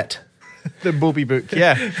 Robert Fett? The Bobby book,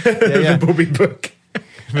 yeah. The Bobby book.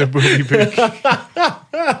 The Bobby book.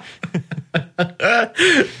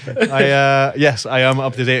 Yes, I am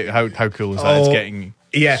up to date. How cool is that? It's getting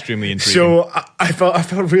extremely intriguing. So I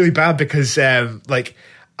felt really bad because I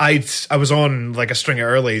was on like a string of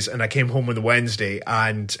earlies and I came home on the Wednesday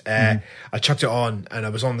and I chucked it on and I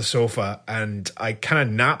was on the sofa and I kind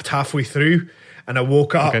of napped halfway through and I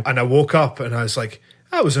woke up and I was like,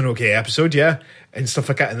 that was an okay episode, yeah, and stuff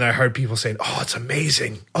like that. And then I heard people saying, oh, it's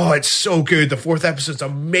amazing. Oh, it's so good. The 4th episode's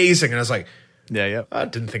amazing. And I was like, yeah. I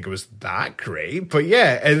didn't think it was that great, but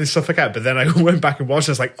yeah, and stuff like that. But then I went back and watched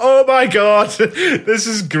it. I was like, oh my God, this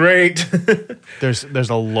is great. There's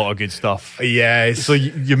a lot of good stuff. Yeah. So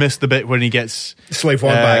you missed the bit when he gets Slave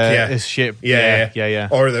One back, yeah. His ship. Yeah.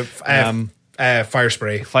 Or the fire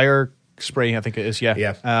spray. Fire spray, I think it is, yeah.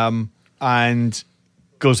 Yeah. And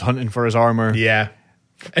goes hunting for his armor. Yeah.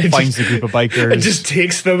 finds the group of bikers. and just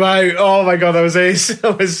takes them out. Oh my god, that was ace.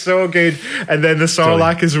 That was so good. And then the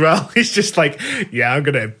Sarlacc as well. He's just like, yeah, I'm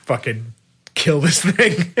gonna fucking kill this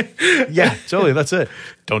thing. Yeah, totally. That's it.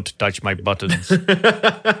 Don't touch my buttons.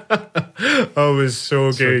 Oh, it was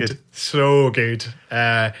so good. So good.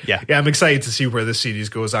 Yeah, I'm excited to see where this series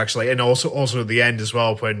goes, actually. And also the end as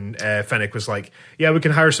well, when Fennec was like, yeah, we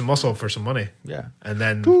can hire some muscle for some money. Yeah. And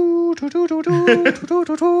then...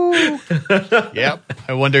 Yep.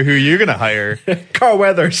 I wonder who you're going to hire. Carl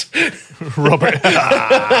Weathers. Robert.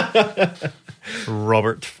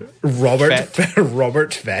 Robert Fett.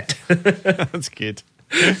 Robert Fett. That's good.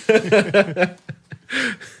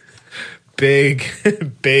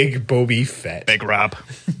 Big Bobby Fett. Big rap.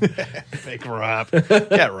 Big rap.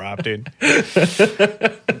 Get rap, dude.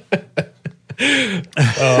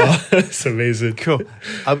 Oh, that's amazing. Cool.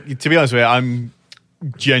 To be honest with you, I'm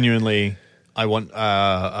genuinely... I want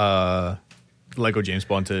Lego James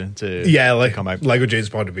Bond to come out. Lego James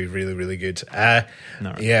Bond would be really, really good. Right.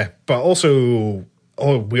 Yeah, but also...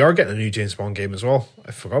 Oh, we are getting a new James Bond game as well.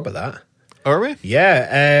 I forgot about that. Are we?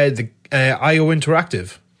 Yeah, the IO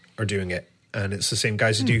Interactive are doing it, and it's the same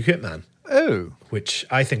guys who do Hitman. Oh. Which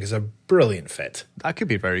I think is a brilliant fit. That could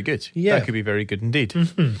be very good. Yeah. That could be very good indeed.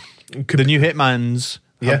 Mm-hmm. The new Hitmans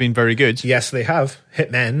have been very good. Yes, they have.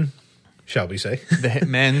 Hitmen, shall we say. The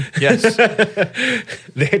Hitmen, yes.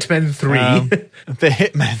 The Hitmen 3. The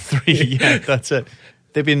Hitmen 3, yeah, that's it.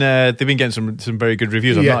 They've been getting some very good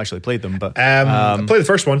reviews. I've not actually played them, but I played the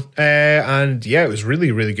first one, and yeah, it was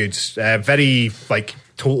really, really good. Very like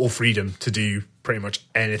total freedom to do pretty much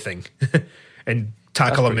anything and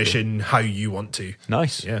tackle a mission how you want to.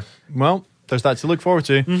 Nice. Yeah. Well, there's that to look forward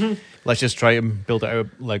to. Mm-hmm. Let's just try and build it out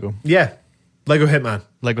of Lego. Yeah. Lego Hitman.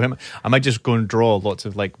 I might just go and draw lots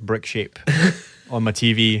of like brick shape on my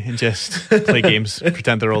TV and just play games,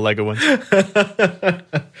 pretend they're all Lego ones.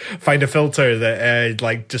 Find a filter that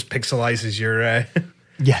like just pixelizes your.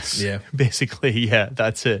 Yes. Yeah. Basically, yeah.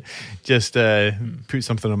 That's it. Just put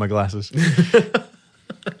something on my glasses.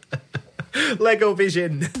 Lego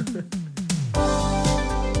Vision.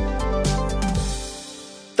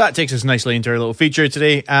 That takes us nicely into our little feature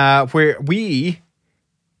today, where we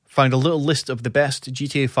find a little list of the best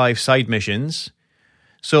GTA 5 side missions.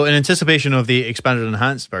 So in anticipation of the expanded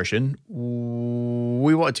enhanced version,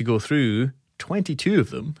 we wanted to go through 22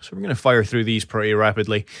 of them. So we're going to fire through these pretty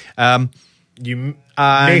rapidly. You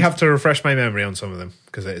may have to refresh my memory on some of them,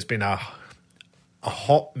 because it's been a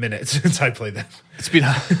hot minute since I played them. It's been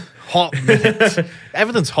a hot minute.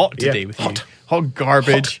 Everything's hot today with you. Hot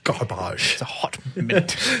garbage. Hot garbage. It's a hot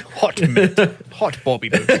minute. Hot minute. Hot Bobby.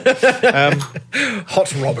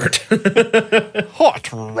 Hot Robert. Hot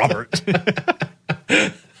Robert.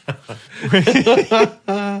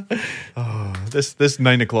 This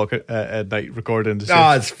 9 o'clock at night recording.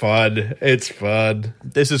 It's fun. It's fun.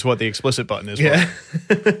 This is what the explicit button is. Yeah.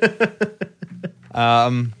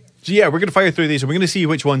 So yeah, we're going to fire through these and we're going to see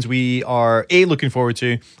which ones we are A, looking forward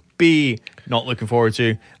to, B, not looking forward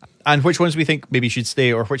to, and which ones we think maybe should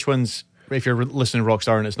stay, or which ones, if you're listening to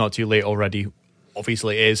Rockstar and it's not too late already,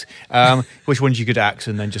 obviously it is, which ones you could axe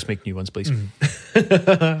and then just make new ones, please.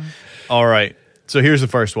 All right, so here's the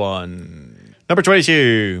first one. Number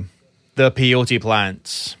 22, the peyote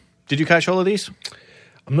plants. Did you catch all of these?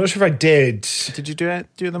 I'm not sure if I did. Did you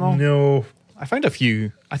do them all? No. I found a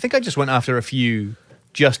few. I think I just went after a few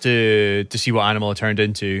just to see what animal it turned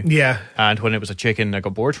into. Yeah. And when it was a chicken, I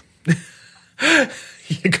got bored.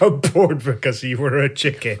 You got bored because you were a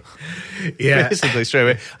chicken. Yeah. Basically, straight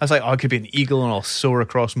away. I was like, oh, it could be an eagle and I'll soar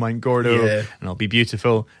across Mount Gordo and I'll be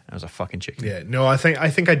beautiful. And I was a fucking chicken. Yeah. No, I think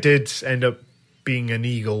I did end up being an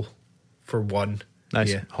eagle for one.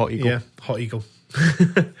 Nice. Yeah. Hot eagle. Yeah. Hot eagle.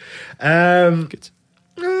 Good.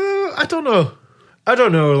 I don't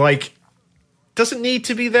know. Like, does it need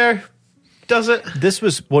to be there? Does it? This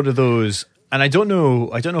was one of those, and I don't know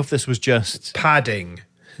if this was just padding.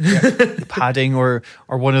 Padding or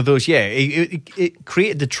one of those. Yeah, it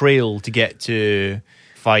created the trail to get to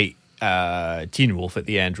fight Teen Wolf at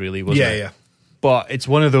the end, really, wasn't it? Yeah. But it's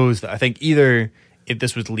one of those that I think either if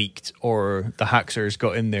this was leaked or the hackers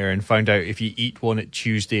got in there and found out if you eat one at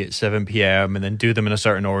Tuesday at 7 p.m. and then do them in a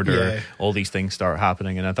certain order, all these things start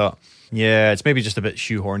happening. And I thought, yeah, it's maybe just a bit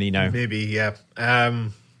shoehorny now. Maybe, yeah.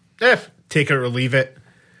 Take it or leave it.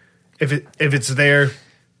 If it's there,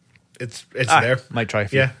 it's there. Might try a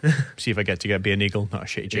few. Yeah. See if I get to be an eagle, not a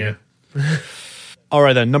shitty chicken. Yeah. All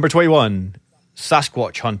right then, number 21,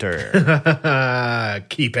 Sasquatch Hunter.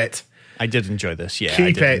 Keep it. I did enjoy this. Yeah, Keep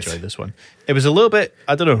I did enjoy this one. It was a little bit,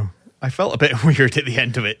 I don't know, I felt a bit weird at the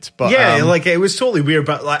end of it, but yeah, like it was totally weird,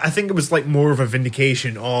 but like I think it was like more of a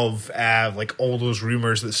vindication of like all those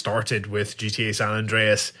rumors that started with GTA San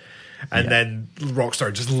Andreas, and then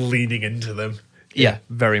Rockstar just leaning into them. Yeah,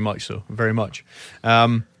 very much so, very much.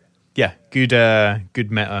 Yeah,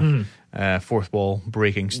 good meta, fourth wall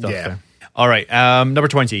breaking stuff there. All right, number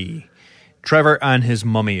 20, Trevor and his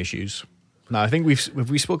mummy issues. Now, I think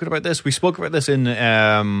we've spoken about this. We spoke about this in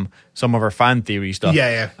some of our fan theory stuff.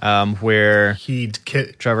 Where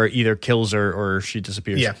Trevor either kills her or she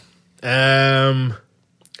disappears. Yeah.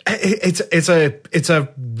 It's a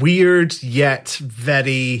weird yet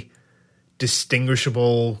very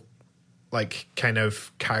distinguishable, like, kind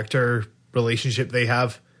of character relationship they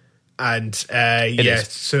have, and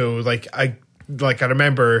so like I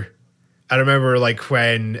remember like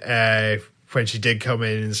when she did come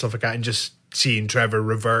in and stuff like that, and just seeing Trevor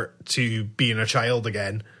revert to being a child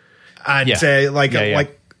again, and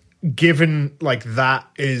like given like that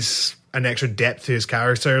is an extra depth to his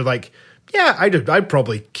character. Like, yeah, I'd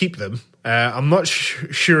probably keep them. I'm not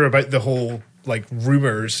sure about the whole like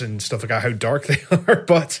rumors and stuff like that, how dark they are,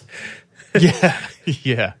 but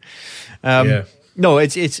yeah. No,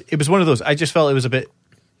 it was one of those. I just felt it was a bit.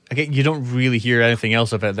 Again, you don't really hear anything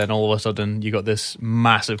else of it. Then all of a sudden, you got this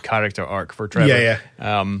massive character arc for Trevor,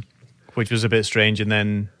 which was a bit strange. And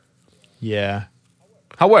then,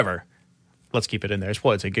 however, let's keep it in there. It's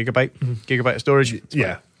what, it's a gigabyte of storage. It's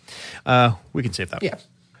fine. We can save that.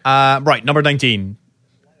 Right, number 19,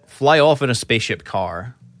 fly off in a spaceship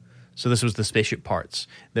car. So this was the spaceship parts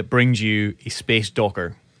that brings you a space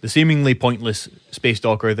docker, the seemingly pointless space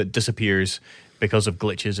docker that disappears because of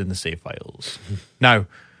glitches in the save files. Now,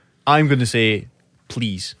 I'm going to say,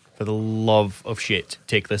 please, for the love of shit,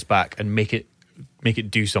 take this back and make it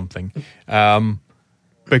do something,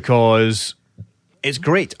 because it's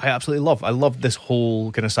great. I love this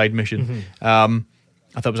whole kind of side mission. I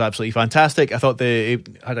thought it was absolutely fantastic. I thought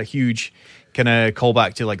it had a huge kind of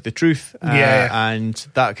callback to like the truth, and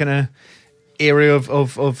that kind of area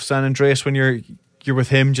of San Andreas when you're with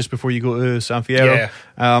him just before you go to San Fierro.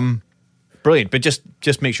 Brilliant, but just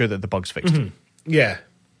make sure that the bug's fixed. Yeah.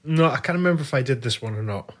 No, I can't remember if I did this one or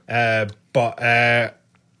not. But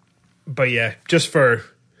yeah, just for.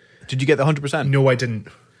 Did you get the 100%? No, I didn't.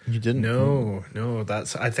 You didn't? No.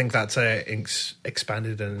 I think that's a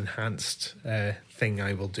expanded and enhanced thing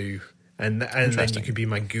I will do, and then you could be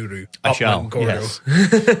my guru. I shall. Yes.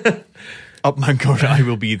 Up Mount Gordo, I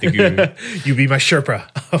will be the guru. You be my Sherpa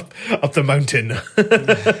up the mountain.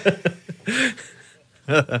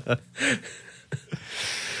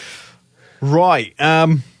 Right.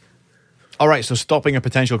 All right, so stopping a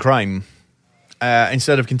potential crime.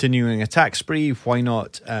 Instead of continuing a tax spree, why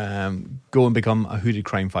not go and become a hooded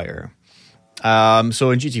crime fighter? So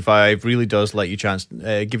in GT5 really does let you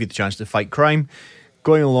give you the chance to fight crime.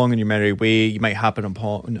 Going along in your merry way, you might happen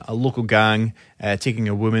upon a local gang taking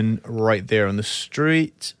a woman right there on the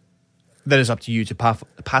street. Then it's up to you to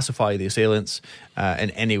pacify the assailants in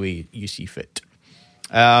any way you see fit.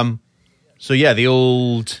 So yeah, the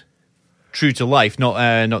old true to life,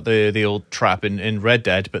 not the old trap in Red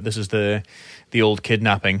Dead, but this is the old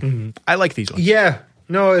kidnapping. I like these ones. Yeah,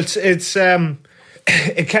 no, it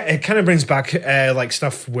kind of brings back like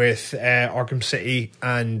stuff with Arkham City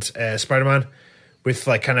and Spider-Man, with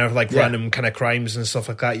like kind of like random kind of crimes and stuff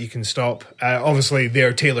like that you can stop. Obviously,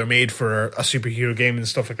 they're tailor-made for a superhero game and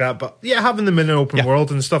stuff like that, but yeah, having them in an open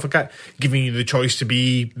world and stuff like that, giving you the choice to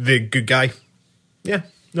be the good guy. Yeah,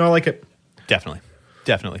 no, I like it. Definitely.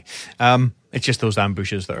 It's just those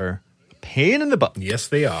ambushes that are a pain in the butt. Yes,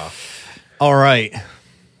 they are. All right.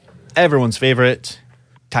 Everyone's favorite,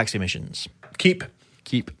 taxi missions. Keep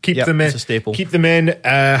Yep, them in. It's a staple. Keep them in.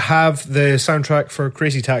 Have the soundtrack for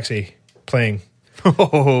Crazy Taxi playing.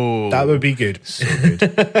 Oh, that would be good. So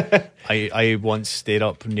good. I once stayed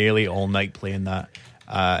up nearly all night playing that.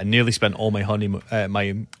 Nearly spent all my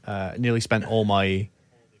nearly spent all my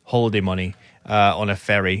holiday money on a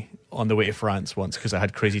ferry on the way to France once, because I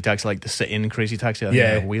had Crazy Taxi, like the sit-in Crazy Taxi. I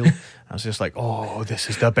had a wheel. I was just like, oh, this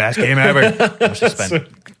is the best game ever. I just spent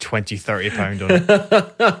 £20-30 on it.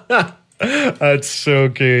 That's so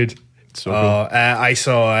good. So good. I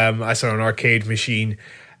saw an arcade machine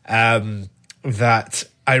that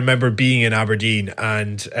I remember being in Aberdeen,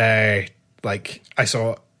 and like I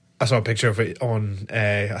saw a picture of it on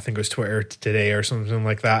I think it was Twitter today or something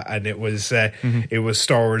like that, and it was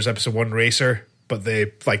Star Wars Episode 1 Racer, but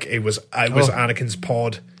it was Anakin's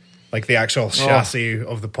pod, like the actual chassis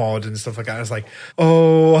of the pod and stuff like that. I was like,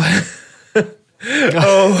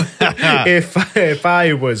 if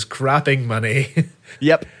I was crapping money.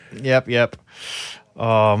 Yep.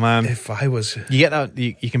 Oh man, If I was, you get that.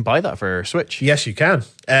 You can buy that for Switch. yes, you can.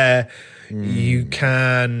 You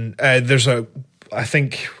can. There's I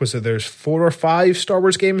think there's 4 or 5 Star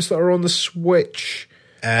Wars games that are on the Switch.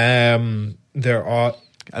 There are.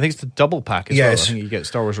 I think it's the double pack as well. I think you get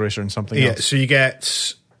Star Wars Racer and something else. So you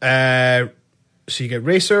get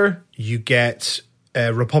Racer, you get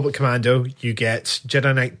Republic Commando, you get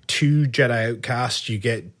Jedi Knight 2, Jedi Outcast, you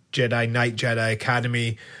get Jedi Knight, Jedi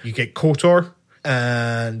Academy, you get KOTOR,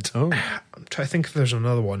 and I'm trying to think if there's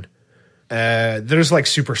another one. There's like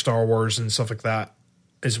Super Star Wars and stuff like that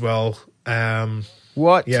as well.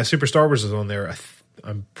 What? Yeah, Super Star Wars is on there.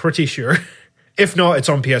 I'm pretty sure. If not, it's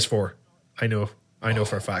on PS4. I know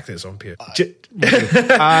for a fact it's on PS4.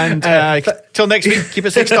 And till next week, keep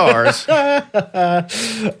it 6 stars.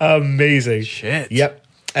 Amazing. Shit. Yep.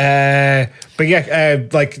 But yeah,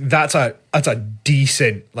 like that's a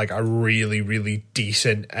decent, like a really, really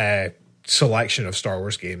decent selection of Star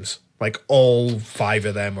Wars games. Like all 5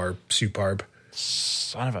 of them are superb.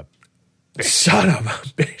 Son of a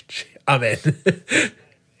bitch. I'm in.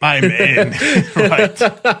 I'm in. Right.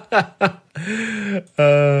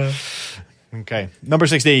 Okay. Number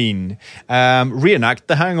 16. Reenact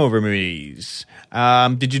the Hangover movies.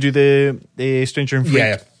 Did you do the Stranger and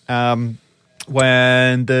Freak? Yeah.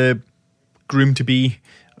 When the groom-to-be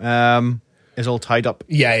is all tied up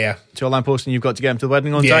Yeah. to a lamppost and you've got to get him to the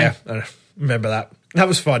wedding on Yeah. time? I remember that. That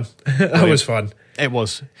was fun. That was fun. It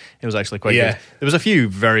was actually quite good. There was a few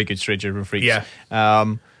very good Stranger and Freaks. Yeah.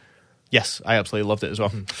 Yes, I absolutely loved it as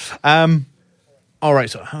well. All right,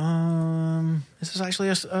 so is this actually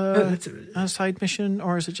a side mission,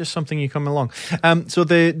 or is it just something you come along? So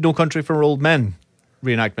the No Country for Old Men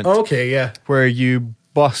reenactment. Okay, yeah. Where you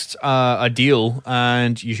bust a deal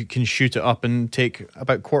and you can shoot it up and take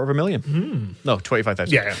about $250,000. No,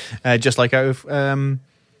 25,000. Yeah. Just like out of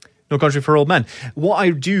No Country for Old Men. What I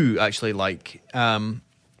do actually like, and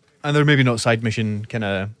they're maybe not side mission kind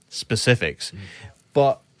of specifics,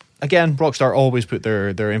 but again, Rockstar always put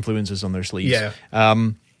their influences on their sleeves. Yeah.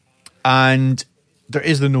 And there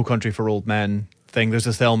is the No Country for Old Men thing. There's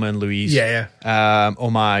the Thelma and Louise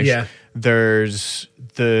homage. Yeah. There's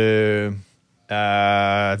the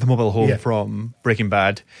mobile home from Breaking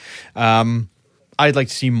Bad. I'd like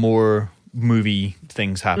to see more movie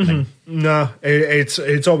things happening. No,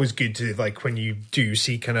 it's always good to, like, when you do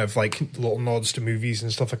see kind of like little nods to movies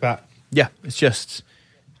and stuff like that. Yeah, it's just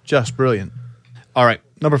brilliant. All right,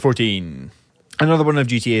 number 14. Another one of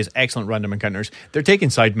GTA's excellent random encounters. They're taking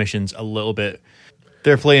side missions a little bit.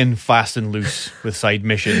 They're playing fast and loose with side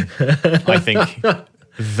mission, I think,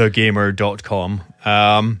 thegamer.com.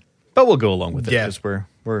 But we'll go along with it because we're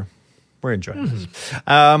enjoying this.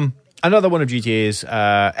 Another one of GTA's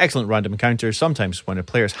excellent random encounters. Sometimes when a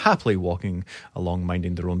player is happily walking along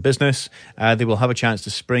minding their own business, they will have a chance to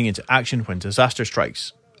spring into action when disaster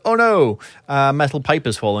strikes. Oh no! A metal pipe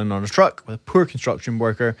has fallen on a truck with a poor construction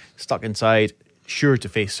worker stuck inside, sure to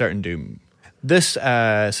face certain doom. This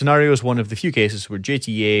scenario is one of the few cases where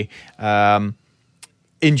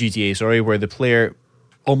where the player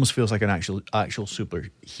almost feels like an actual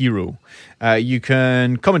superhero. You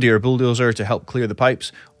can commandeer a bulldozer to help clear the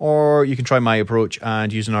pipes, or you can try my approach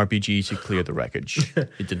and use an RPG to clear the wreckage.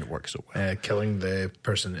 It didn't work so well. Killing the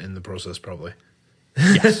person in the process, probably.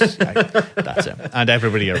 Yes, that's it. And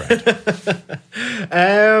everybody around.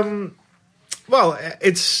 Well,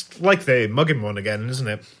 it's like the mugging one again, isn't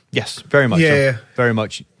it? Yes, very much. Yeah. So. Very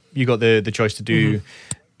much. You got the choice to do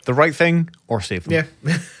the right thing or save them. Yeah.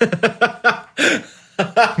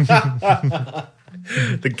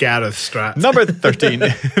 The Gareth Strat. Number 13,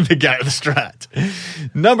 the Gareth Strat.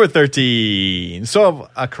 Number 13, solve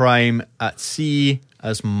a crime at sea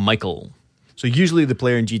as Michael. So usually the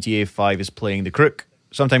player in GTA 5 is playing the crook.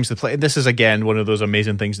 Sometimes this is again one of those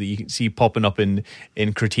amazing things that you can see popping up in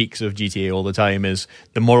critiques of GTA all the time, is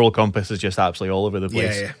the moral compass is just absolutely all over the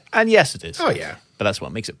place. Yeah. And yes, it is. Oh, yeah. But that's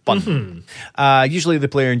what makes it fun. Usually the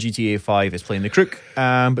player in GTA 5 is playing the crook,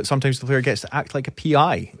 but sometimes the player gets to act like a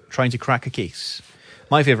PI, trying to crack a case.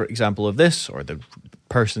 My favourite example of this, or the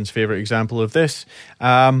person's favourite example of this,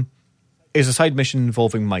 is a side mission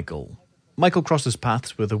involving Michael. Michael crosses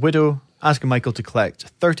paths with a widow, asking Michael to collect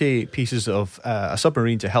 30 pieces of a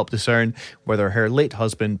submarine to help discern whether her late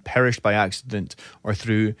husband perished by accident or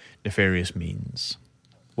through nefarious means.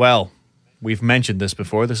 Well, we've mentioned this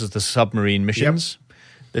before. This is the submarine missions. Yep.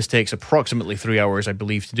 This takes approximately 3 hours, I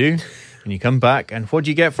believe, to do. And you come back, and what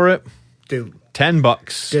do you get for it? $10.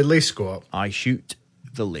 Diddly squat. I shoot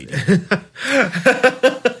the lady.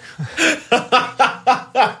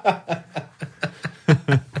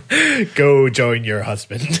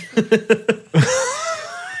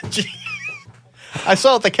 I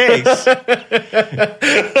saw the case.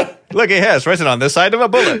 Looky here, it's written on the side of a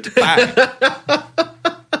bullet. Bang.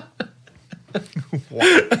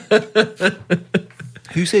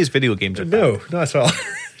 Who says video games are bad? No, not at all.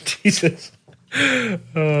 Jesus.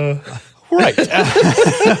 Right.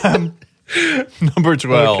 Number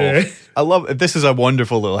 12. Okay. I love this is a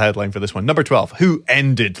wonderful little headline for this one. Number 12. Who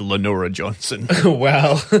ended Lenora Johnson?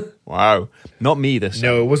 Well, Wow. Not me this time.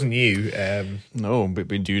 no, it wasn't you. No, but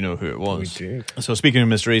we do know who it was. We do. So speaking of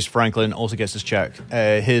mysteries, Franklin also gets his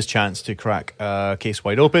chance to crack a case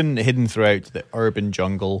wide open, hidden throughout the urban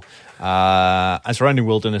jungle and surrounding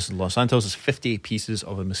wilderness in Los Santos is 50 pieces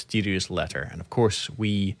of a mysterious letter. And of course,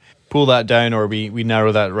 we pull that down, or we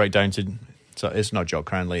narrow that right down to, so it's not Jock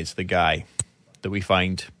Cranley, it's the guy that we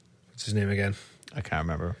find. What's his name again? I can't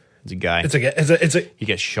remember. It's a guy. It's a. He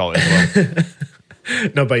gets shot as well.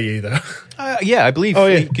 Not by you though. Yeah, I believe. Oh,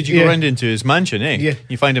 yeah. Could you go round into his mansion, eh? Yeah.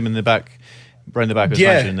 You find him in the back, round the back of his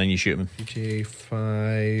Yeah. mansion, and then you shoot him.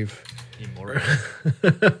 J5.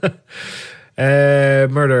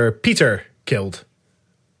 Murder. Peter killed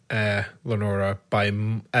Lenora by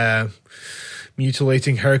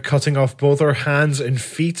mutilating her, cutting off both her hands and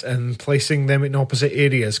feet and placing them in opposite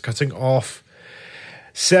areas, cutting off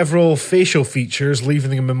several facial features,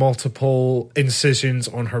 leaving them in multiple incisions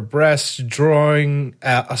on her breasts, drawing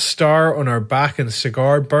a star on her back and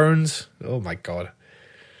cigar burns. Oh my God.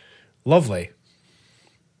 Lovely.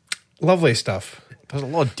 Lovely stuff. There's a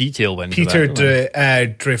lot of detail went into Peter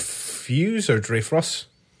that. Dreyfus or Dreyfus?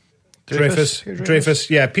 Dreyfus? Dreyfus.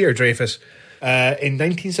 Yeah, Peter Dreyfus. In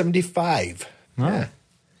 1975. Yeah.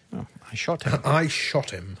 I shot him. I shot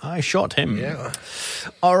him. I shot him. Yeah.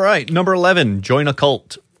 All right, number 11, join a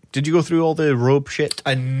cult. Did you go through all the robe shit?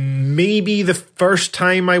 And maybe the first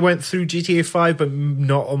time I went through GTA 5, but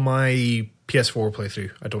not on my PS4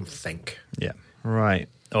 playthrough, I don't think. Yeah. Right.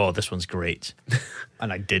 Oh, this one's great.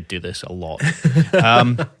 And I did do this a lot.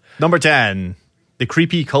 Number 10, the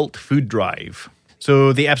creepy cult food drive.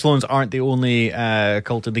 So the Epsilons aren't the only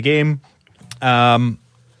cult in the game.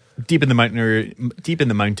 Deep in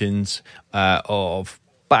the mountains of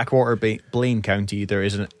backwater Blaine County, there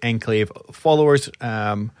is an enclave of followers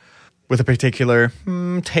with a particular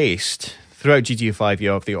taste. Throughout GTA 5, you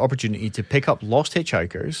have the opportunity to pick up lost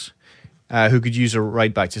hitchhikers who could use a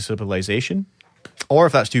ride back to civilization. Or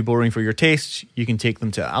if that's too boring for your tastes, you can take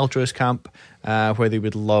them to Altruist Camp, where they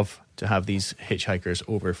would love to have these hitchhikers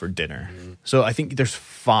over for dinner. So I think there's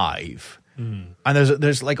 5. And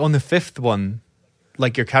there's like on the 5th one,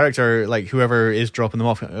 like your character, like whoever is dropping them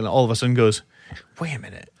off, and all of a sudden goes, wait a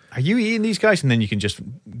minute, are you eating these guys? And then you can just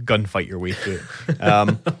gunfight your way through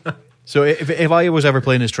it. So if I was ever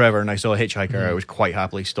playing as Trevor and I saw a hitchhiker, I would quite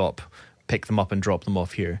happily stop, pick them up and drop them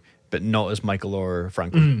off here, but not as Michael or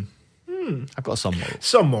Franklin. I've got some morals.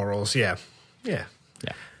 Some morals, yeah. Yeah.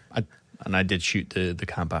 Yeah. I did shoot the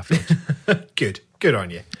camp afterwards. Good on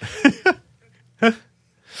you.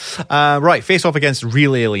 Right, face off against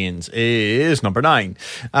real aliens is number 9.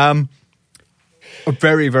 A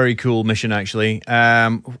very, very cool mission, actually.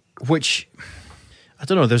 Which I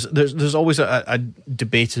don't know. There's always a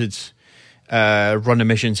debated run of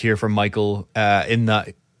missions here for Michael. In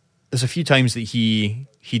that, there's a few times that he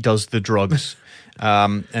does the drugs,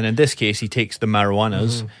 and in this case, he takes the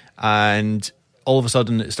marijuanas, and all of a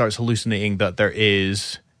sudden, it starts hallucinating that there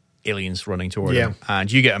is aliens running toward him,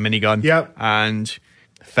 and you get a minigun, and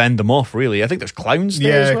fend them off, really. I think there's clowns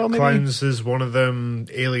there as well, maybe? Clowns is one of them.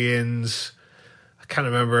 Aliens. I can't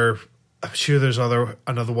remember. I'm sure there's another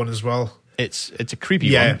one as well. It's a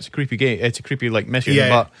creepy one. It's a creepy game. It's a creepy mission,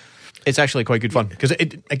 but it's actually quite good fun. Because,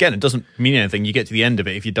 it doesn't mean anything. You get to the end of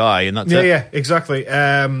it if you die, and that's it. Yeah, exactly.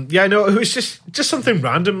 No, it was just something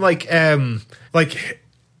random. Like a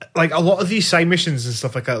lot of these side missions and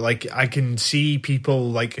stuff like that, like, I can see people,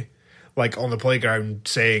 like on the playground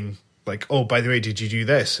saying, like, oh, by the way, did you do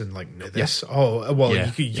this? And like, no, this. Yeah. Oh, well,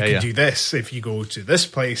 you can do this if you go to this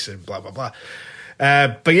place and blah, blah, blah.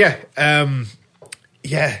 That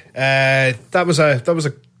was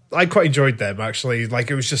I quite enjoyed them, actually. Like,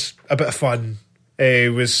 it was just a bit of fun.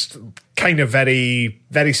 It was kind of very,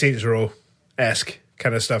 very Saints Row-esque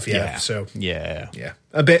kind of stuff, yeah. So, yeah.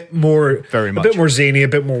 A bit more, very much. A bit more zany, a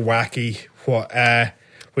bit more wacky, what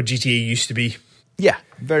GTA used to be. Yeah.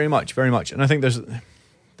 Very much, very much. And I think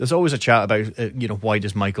there's always a chat about, why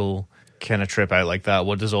does Michael kind of trip out like that?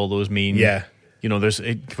 What does all those mean? Yeah. There's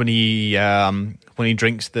when he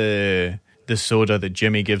drinks the soda that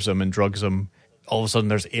Jimmy gives him and drugs him, all of a sudden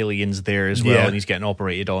there's aliens there as well, and he's getting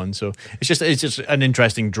operated on. So it's just an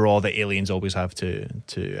interesting draw that aliens always have to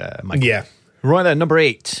Michael. Yeah. Right then, number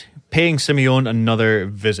 8, paying Simeon another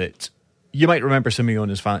visit. You might remember Simeon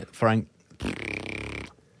as Frank.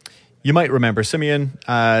 You might remember Simeon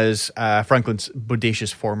as Franklin's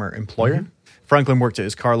bodacious former employer. Franklin worked at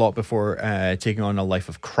his car lot before taking on a life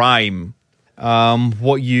of crime.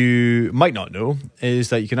 What you might not know is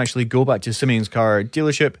that you can actually go back to Simeon's car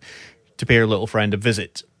dealership to pay your little friend a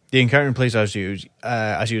visit. The encounter plays as you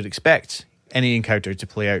would expect any encounter to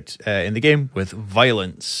play out in the game, with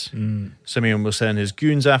violence. Simeon will send his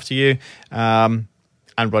goons after you and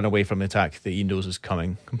run away from the attack that he knows is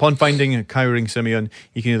coming. Upon finding and cowering Simeon,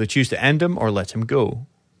 you can either choose to end him or let him go.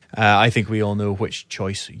 I think we all know which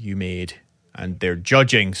choice you made, and they're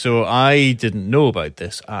judging. So I didn't know about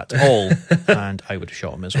this at all, and I would have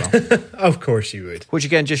shot him as well. Of course you would. Which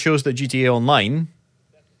again just shows that GTA Online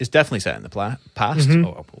is definitely set in the past.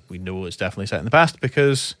 Oh, we know it's definitely set in the past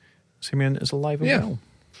because Simeon is alive and well.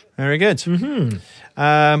 Very good.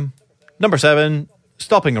 Number 7,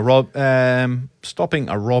 stopping a robbing. Stopping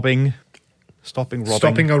a robbing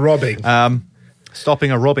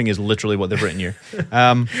is literally what they've written here.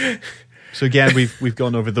 So again, we've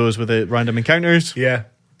gone over those with the random encounters. Yeah.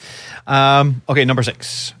 Okay, number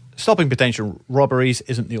 6. Stopping potential robberies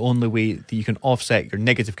isn't the only way that you can offset your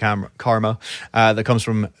negative karma that comes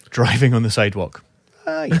from driving on the sidewalk.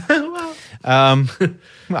 Well,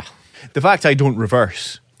 the fact I don't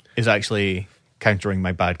reverse is actually countering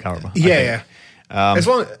my bad karma. Yeah. As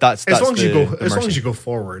long as you go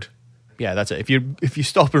forward. Yeah, that's it. If you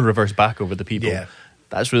stop and reverse back over the people,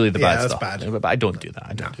 that's really the bad stuff. That's bad. But I don't do that.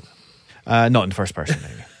 I don't do that. Not in the first person,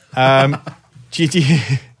 maybe.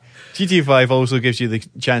 GTA 5 also gives you the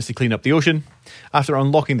chance to clean up the ocean. After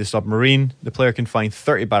unlocking the submarine, the player can find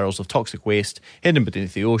 30 barrels of toxic waste hidden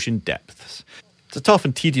beneath the ocean depths. It's a tough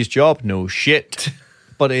and tedious job, no shit,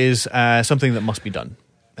 but it is something that must be done.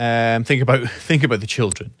 Think about the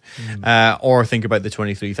children, or think about the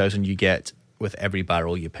 23,000 you get with every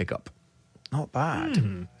barrel you pick up. Not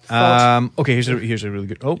bad. Okay, here's a really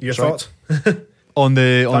good. Oh, your thoughts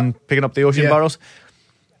on picking up the ocean barrels?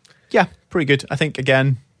 Yeah, pretty good. I think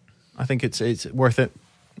it's worth it,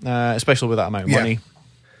 especially with that amount of money.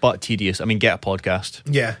 But tedious. I mean, get a podcast.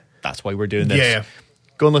 Yeah, that's why we're doing this. Yeah.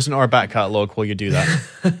 Go and listen to our back catalogue while you do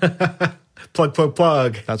that.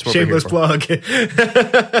 Plug. That's what shameless plug.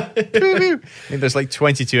 I mean, there's like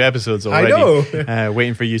 22 episodes already. I know.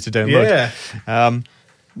 Waiting for you to download. Yeah.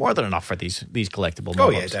 More than enough for these collectible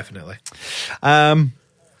Oh, mobs. yeah, definitely.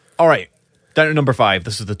 All right. Down to number 5.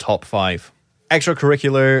 This is the top 5.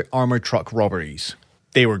 Extracurricular armored truck robberies.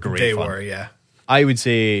 They were great They fun. were, yeah. I would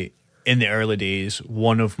say in the early days,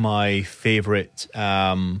 one of my favorite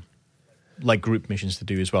group missions to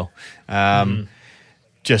do as well.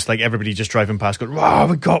 Just like everybody just driving past going, wow,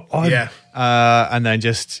 we got one. Yeah. And then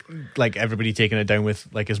just like everybody taking it down with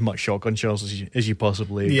like as much shotgun shells as you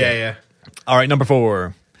possibly can. Yeah. All right, number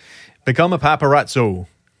 4. Become a paparazzo.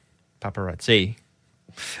 Paparazzi.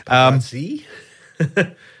 Paparazzi?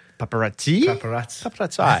 Paparazzi?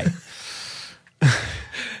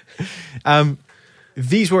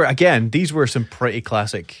 Paparazzi. These were some pretty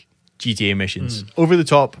classic GTA missions. Over the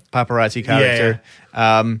top paparazzi character.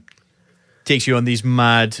 Takes you on these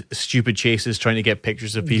mad, stupid chases trying to get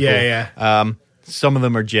pictures of people. Some of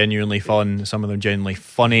them are genuinely fun. Some of them genuinely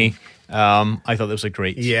funny. I thought that was a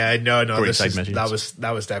great. Yeah, no. Great side missions.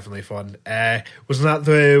 That was definitely fun. Wasn't that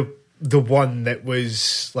the one that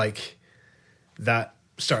was like that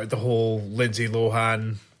started the whole Lindsay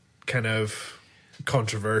Lohan kind of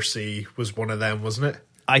controversy? Was one of them, wasn't it?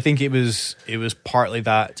 I think it was partly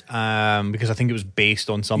that because I think it was based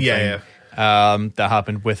on something that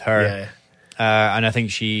happened with her. And I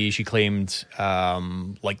think she claimed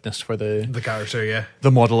likeness for the character,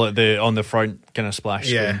 the model on the front kind of splash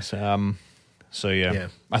screens. I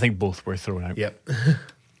think both were thrown out. Yep.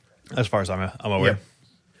 As far as I'm aware. Yep.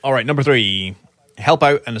 All right, number 3, help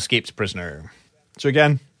out an escaped prisoner. So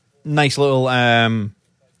again, nice little kind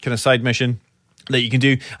of side mission that you can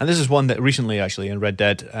do, and this is one that recently actually in Red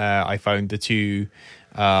Dead I found the 2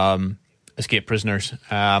 escaped prisoners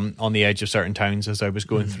on the edge of certain towns as I was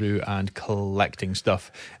going through and collecting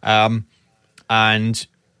stuff. And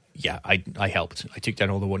yeah, I helped. I took down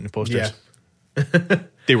all the wanted posters. Yeah.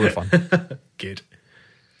 They were fun. Good.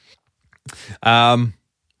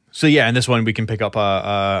 So yeah, in this one we can pick up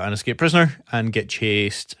an escaped prisoner and get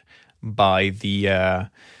chased by the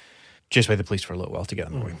police for a little while to get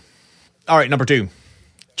on the way. All right, number 2,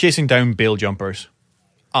 chasing down bail jumpers.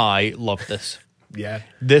 I love this. Yeah.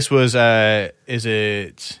 This was this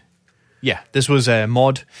was a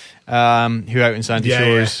mod who out in Sandy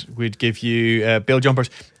Shores would give you bail jumpers,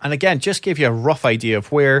 and again just give you a rough idea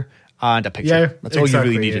of where and a picture. Yeah, that's all you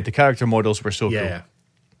really needed. Yeah. The character models were so cool.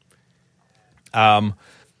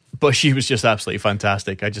 But she was just absolutely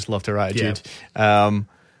fantastic. I just loved her attitude.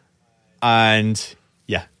 And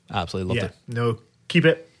yeah, absolutely loved it. No, keep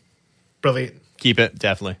it. Brilliant. Keep it,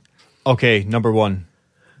 definitely. Okay, number 1.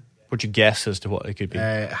 What's your guess as to what it could be?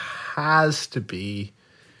 Has to be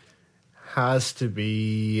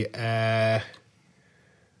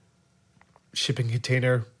shipping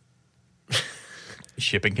container.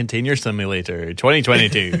 Shipping Container Simulator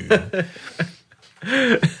 2022.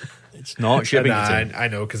 It's not shipping container. I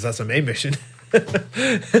know, because that's a main mission. You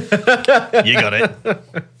got it.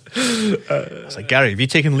 It's like, Gary, have you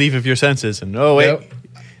taken leave of your senses? And oh wait, Nope.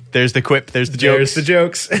 there's the quip, there's the There's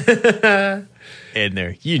jokes the jokes. in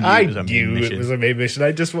there. You knew I it was a main knew mission. it was a main mission.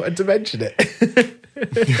 I just wanted to mention it.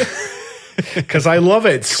 Because I love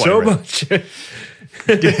it so right. much.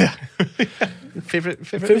 Yeah.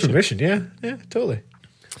 favorite mission, yeah. Yeah, totally.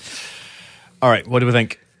 All right, what do we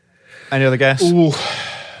think? Any other guess? Ooh.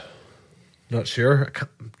 Not sure.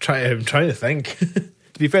 I'm trying to think.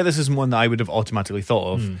 To be fair, this isn't one that I would have automatically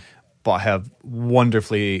thought of, but I have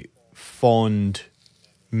wonderfully fond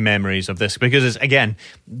memories of this because it's, again,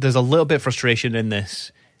 there's a little bit of frustration in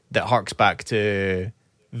this that harks back to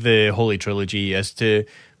the Holy Trilogy as to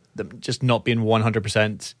them just not being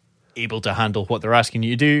 100% able to handle what they're asking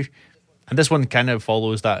you to do. And this one kind of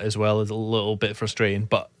follows that as well. It's a little bit frustrating,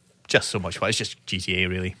 but just so much fun. It's just GTA,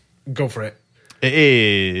 really. Go for it. It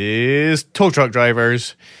is Tow Truck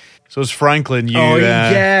Drivers. So it's Franklin. You're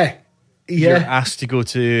asked to go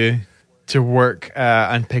to work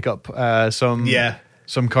and pick up some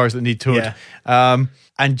cars that need towed. Yeah.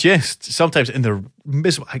 And just sometimes in the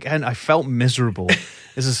again, I felt miserable.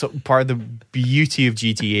 This is part of the beauty of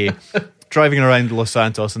GTA. Driving around Los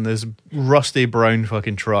Santos in this rusty brown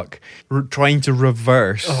fucking truck, trying to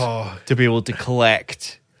reverse to be able to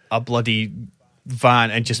collect a bloody van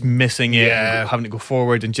and just missing it, and having to go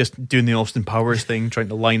forward and just doing the Austin Powers thing, trying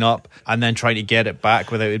to line up and then trying to get it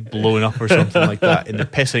back without it blowing up or something like that in the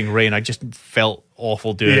pissing rain. I just felt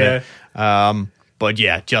awful doing it. But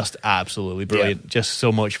yeah, just absolutely brilliant. Just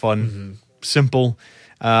so much fun. Simple,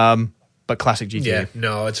 but classic GTA. Yeah,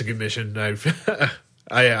 no, it's a good mission.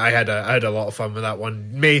 I had a lot of fun with that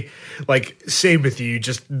one. Same with you.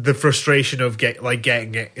 Just the frustration of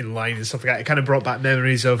getting it in line and stuff like that. It kind of brought back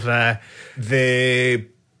memories of the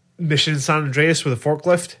mission in San Andreas with a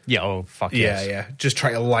forklift. Yeah. Oh fuck yes. Yeah. Just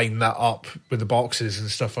try to line that up with the boxes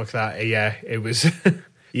and stuff like that. Yeah, it was.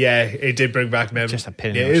 Yeah, it did bring back memories. Just a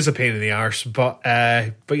pain in the arse. It is a pain in the arse, but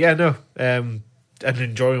yeah, no, an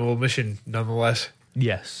enjoyable mission nonetheless.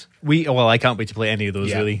 Yes. I can't wait to play any of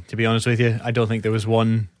those, really, to be honest with you. I don't think there was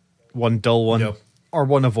one dull one or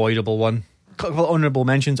one avoidable one. A couple of honourable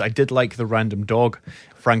mentions. I did like the random dog,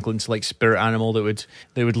 Franklin's spirit animal that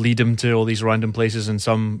would lead him to all these random places, and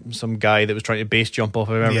some guy that was trying to base jump off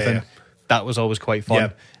of everything. Yeah. That was always quite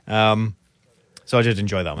fun. So I did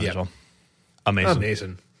enjoy that one as well.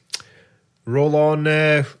 Amazing. Roll on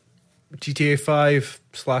GTA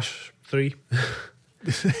 5/3.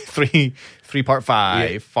 3 part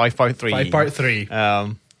 5, 5 part 3. 5 part 3. It's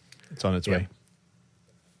on its way.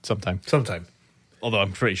 Sometime. Although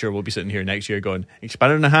I'm pretty sure we'll be sitting here next year going,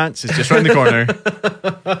 Expand and Enhance is just around the corner.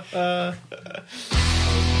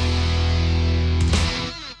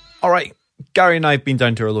 All right. Gary and I have been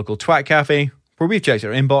down to our local Twat Cafe where we've checked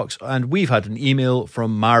our inbox and we've had an email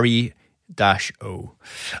from Mari-O.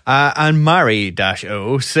 And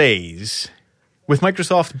Mari-O says, with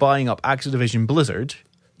Microsoft buying up Activision Blizzard,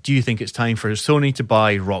 do you think it's time for Sony to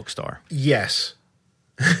buy Rockstar? Yes.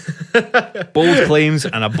 Bold claims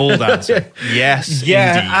and a bold answer. Yes, indeed.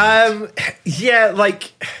 I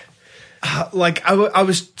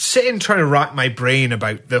was sitting trying to rack my brain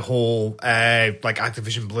about the whole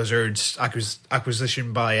Activision Blizzard's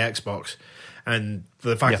acquisition by Xbox, and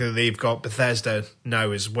the fact that they've got Bethesda now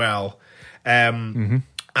as well. And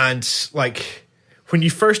when you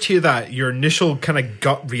first hear that, your initial kind of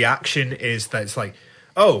gut reaction is that it's like,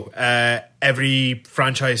 every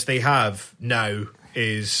franchise they have now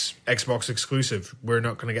is Xbox exclusive. We're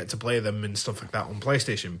not going to get to play them and stuff like that on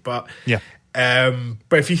PlayStation. But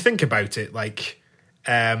if you think about it,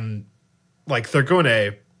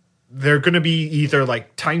 they're going to be either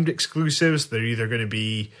timed exclusives. They're either going to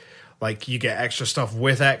be you get extra stuff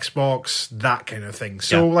with Xbox, that kind of thing.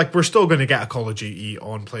 So we're still going to get a Call of Duty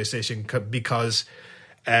on PlayStation because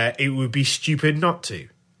it would be stupid not to.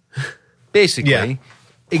 Basically,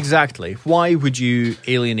 exactly. Why would you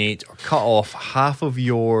alienate or cut off half of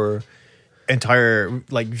your entire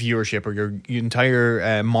viewership or your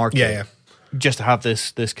entire market just to have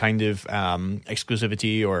this kind of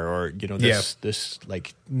exclusivity or this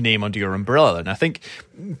name under your umbrella? And I think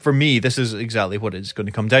for me, this is exactly what it's going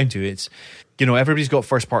to come down to. It's everybody's got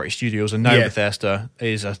first party studios, and now Bethesda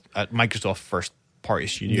is at Microsoft first party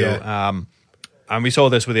studio. Yeah. And we saw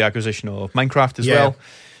this with the acquisition of Minecraft as well.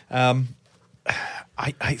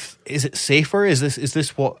 Is it safer? Is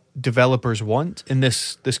this what developers want in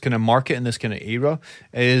this kind of market, in this kind of era?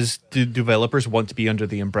 Do developers want to be under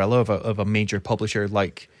the umbrella of a major publisher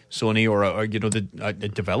like Sony, or a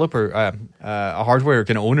developer, a hardware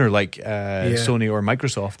kind of owner like Sony or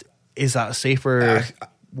Microsoft? Is that a safer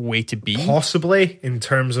way to be? Possibly, in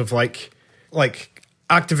terms of like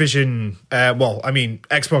Activision.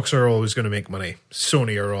 Xbox are always going to make money.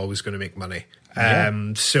 Sony are always going to make money.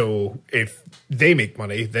 So if they make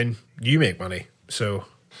money, then you make money. So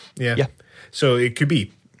so it could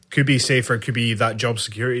be safer. It could be that job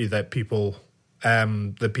security that people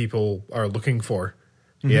are looking for.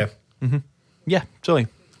 Yeah, totally.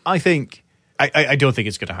 I think I don't think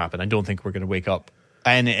it's going to happen. I don't think we're going to wake up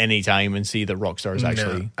any time and see that Rockstar has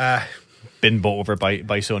actually been bought over by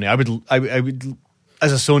Sony. I would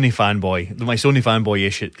as a Sony fanboy, my Sony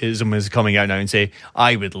fanboyism is coming out now and say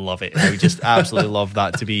I would love it. I would just absolutely love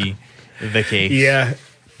that to be the case. Yeah,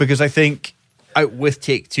 because I think with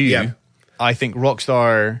Take-Two, I think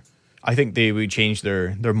Rockstar, I think they would change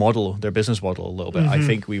their model, their business model a little bit. I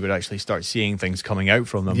think we would actually start seeing things coming out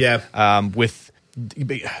from them.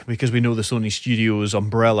 Because we know the Sony Studios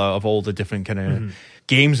umbrella of all the different kind of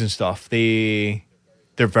games and stuff.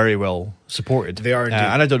 They're very well supported. They are, and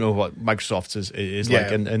I don't know what Microsoft's is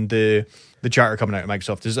like. And the charter coming out of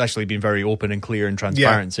Microsoft has actually been very open and clear and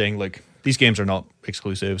transparent, saying, look, these games are not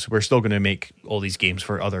exclusives. We're still going to make all these games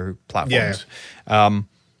for other platforms.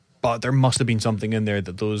 But there must have been something in there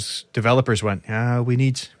that those developers went, we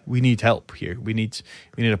need help here. We need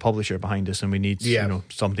a publisher behind us, and we need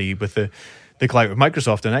somebody with the clout of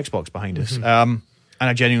Microsoft and Xbox behind us. And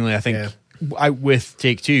I genuinely, I think with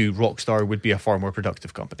Take-Two, Rockstar would be a far more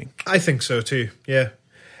productive company. I think so too. Yeah.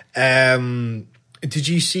 Did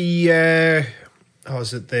you see?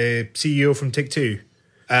 Was it the CEO from Take-Two?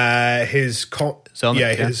 His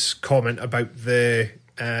comment about the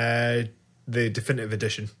definitive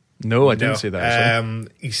edition. No, I didn't see that.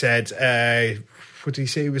 He said, what did he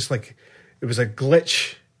say? It was a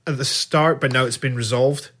glitch at the start, but now it's been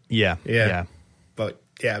resolved. Yeah. But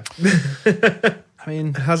yeah. I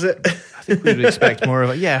mean, has it? I think we would expect more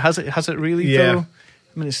of it. Yeah, has it really though?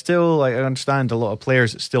 I mean, it's still, like, I understand a lot of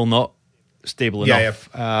players, it's still not stable enough.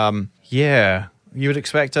 You would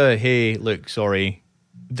expect hey, look, sorry,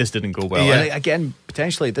 this didn't go well. And again,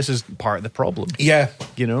 potentially this is part of the problem. Yeah.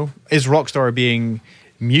 Is Rockstar being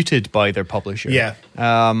muted by their publisher?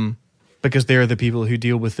 Because they're the people who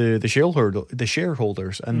deal with the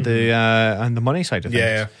shareholders and the money side of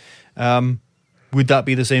things. Would that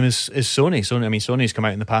be the same as Sony? Sony's come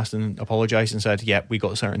out in the past and apologized and said, we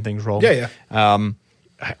got certain things wrong. I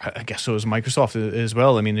guess so is Microsoft as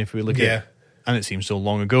well. I mean, if we look at, and it seems so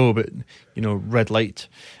long ago, but Red Light,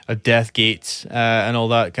 Deathgate, and all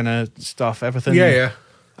that kind of stuff, everything.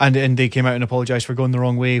 And they came out and apologized for going the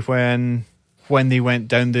wrong way when they went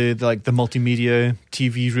down the multimedia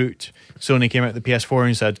TV route. Sony came out the PS4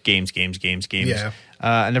 and said games.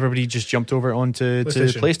 And everybody just jumped over onto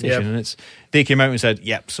PlayStation. And they came out and said,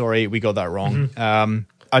 sorry, we got that wrong.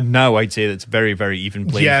 And now I'd say that's very, very even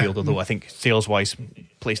playing field, although I think sales-wise,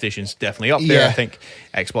 PlayStation's definitely up there. I think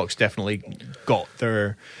Xbox definitely got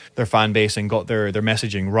their fan base and got their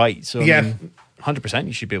messaging right. So, 100%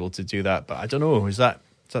 you should be able to do that. But I don't know, is that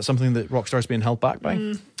something that Rockstar's being held back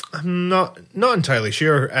by? I'm not entirely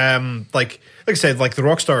sure. Like I said, like the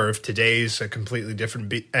Rockstar of today is a completely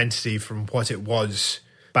different entity from what it was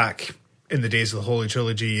back in the days of the Holy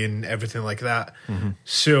Trilogy and everything like that.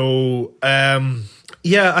 So,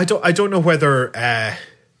 I don't know whether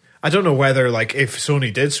like if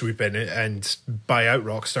Sony did swoop in and buy out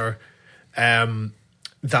Rockstar,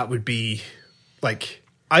 that would be like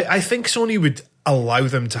I think Sony would allow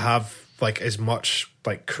them to have like as much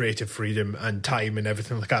like creative freedom and time and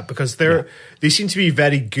everything like that, because they seem to be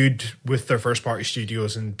very good with their first party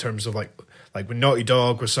studios in terms of like with Naughty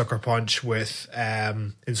Dog, with Sucker Punch, with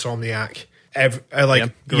Insomniac,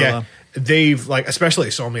 they've like, especially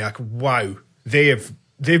Insomniac, wow, they've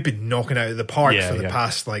been knocking out of the park for the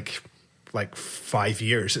past like 5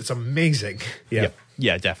 years. It's amazing. Yeah,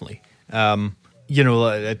 definitely. Kojima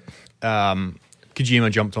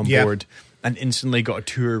jumped on board and instantly got a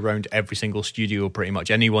tour around every single studio, pretty much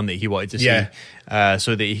anyone that he wanted to see,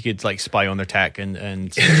 so that he could like spy on their tech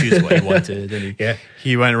and choose what he wanted. And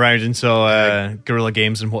he went around and saw Guerrilla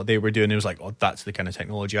Games and what they were doing. He was like, "Oh, that's the kind of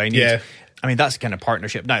technology I need." I mean, that's the kind of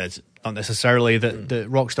partnership. Now, it's not necessarily that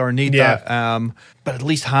Rockstar need that, but at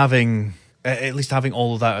least having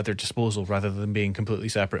all of that at their disposal rather than being completely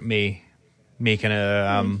separate may may kind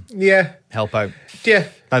of Yeah. help out. Yeah.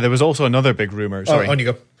 Now, there was also another big rumor. Sorry, on you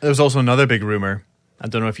go. There was also another big rumor. I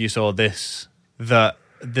don't know if you saw this. That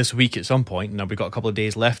this week at some point. Now we've got a couple of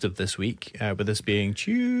days left of this week. With this being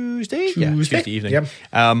Tuesday. Yeah, Tuesday evening. Yep.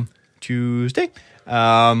 Tuesday.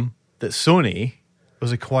 That Sony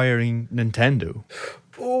was acquiring Nintendo.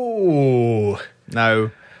 Oh.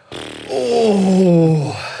 Now.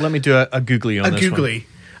 Oh. Let me do a googly on this one.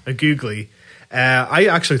 A googly. I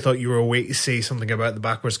actually thought you were waiting to say something about the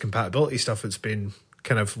backwards compatibility stuff that's been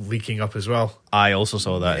kind of leaking up as well. I also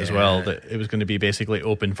saw that as well, that it was going to be basically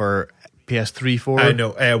open for PS3, 4. No,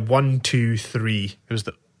 1, 2, 3. It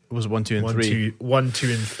was 1, 2, and 3. 1, 2,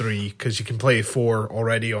 and 3, because you can play 4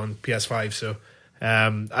 already on PS5. So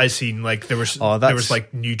I seen like there was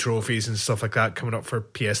like new trophies and stuff like that coming up for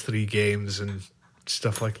PS3 games and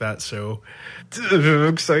stuff like that. So I'm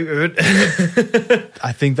excited.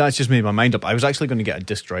 I think that's just made my mind up. I was actually going to get a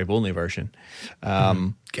disc drive only version.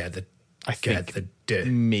 Get the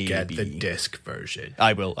disc version.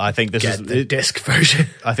 I will. I think this is the disc version.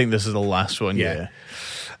 I think this is the last one. Yeah.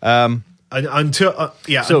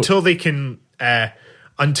 Until they can,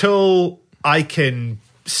 until I can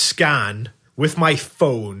scan with my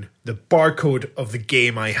phone the barcode of the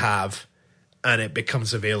game I have, and it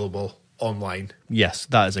becomes available online. Yes,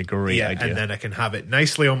 that is a great idea. And then I can have it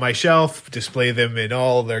nicely on my shelf, display them in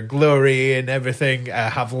all their glory and everything,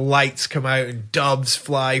 have lights come out and doves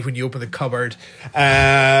fly when you open the cupboard.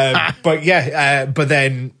 But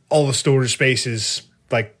then all the storage space is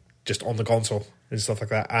like just on the console and stuff like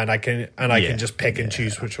that, and I can just pick and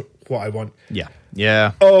choose what I want.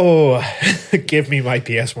 Yeah. Oh, give me my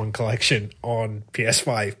PS1 collection on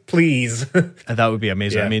PS5, please. That would be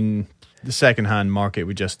amazing. Yeah. I mean, the secondhand market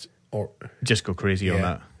would just go crazy on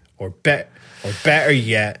that. Or better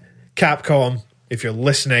yet, Capcom, if you're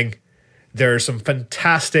listening, there are some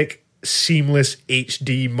fantastic seamless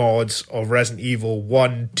HD mods of Resident Evil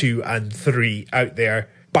 1, 2, and 3 out there.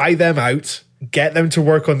 Buy them out, get them to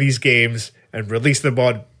work on these games, and release them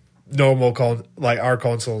on normal like our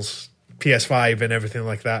consoles, PS5 and everything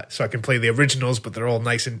like that, so I can play the originals, but they're all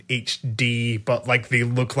nice and HD, but like they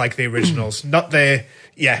look like the originals. Not the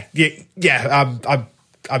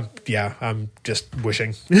I'm just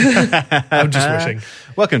wishing. I'm just wishing.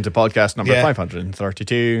 Welcome to podcast number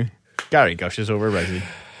 532. Gary gushes over Resi.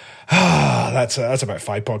 That's about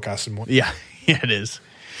 5 podcasts in one. Yeah, it is.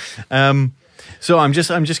 So I'm just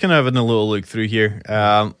kind of having a little look through here.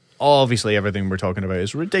 Obviously, everything we're talking about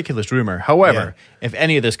is ridiculous rumor. However, if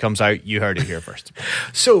any of this comes out, you heard it here first.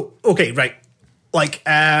 So, okay, right. Like,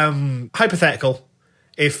 hypothetical,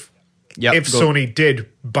 if Sony did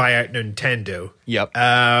buy out Nintendo,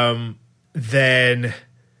 then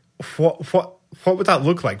what would that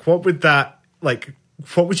look like? What would that like?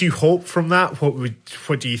 What would you hope from that?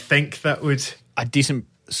 What do you think that would? A decent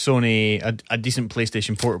Sony, a decent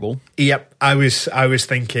PlayStation Portable. Yep, I was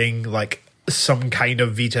thinking like some kind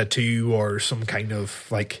of Vita 2 or some kind of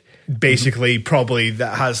like basically probably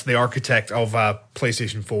that has the architect of a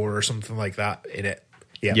PlayStation 4 or something like that in it.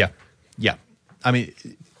 Yeah. I mean,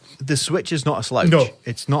 the Switch is not a slouch. No.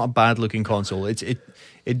 It's not a bad looking console. It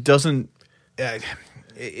doesn't.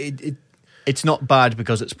 It's not bad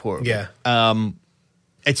because it's portable. Yeah.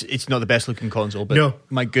 It's not the best looking console, but no.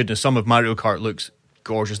 My goodness, some of Mario Kart looks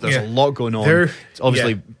gorgeous. There's a lot going on. It's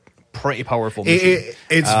obviously pretty powerful. It's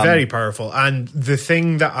very powerful, and the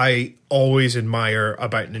thing that I always admire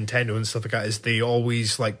about Nintendo and stuff like that is they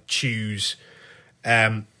always like choose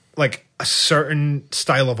like a certain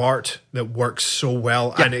style of art that works so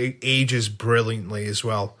well and it ages brilliantly as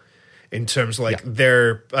well. In terms of like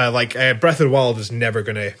their Breath of the Wild is never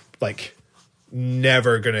gonna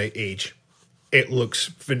age. It looks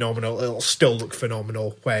phenomenal. It'll still look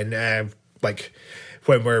phenomenal when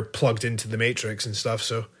we're plugged into the Matrix and stuff.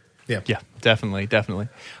 So yeah, definitely.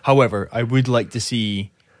 However, I would like to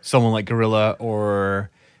see someone like Guerrilla or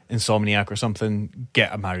Insomniac or something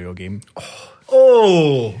get a Mario game.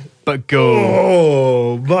 But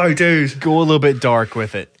my dude, go a little bit dark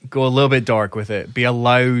with it. Be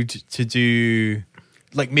allowed to do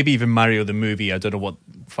like maybe even Mario the movie. I don't know what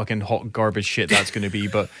fucking hot garbage shit that's going to be,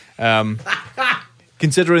 but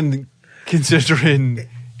considering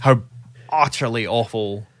how utterly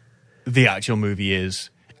awful the actual movie is.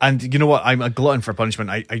 And you know what? I'm a glutton for punishment.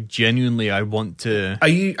 I genuinely want to. Are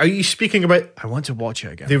you speaking about? I want to watch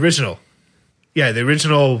it again. The original, the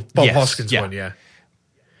original Bob Hoskins one.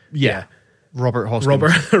 Yeah. Robert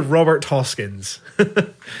Hoskins. Robert Hoskins.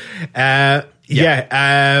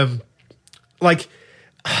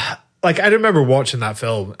 Like I remember watching that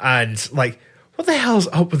film and like, what the hell's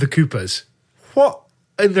up with the Koopas? What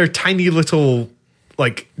in their tiny little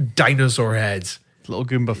like dinosaur heads. Little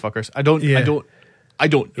Goomba fuckers. I don't know.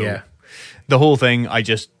 Yeah. The whole thing, I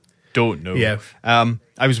just don't know. Yeah.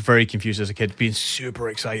 I was very confused as a kid, being super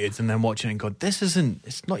excited and then watching it and going,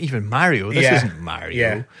 it's not even Mario. This isn't Mario.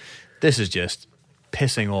 Yeah. This is just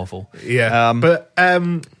pissing awful. Yeah.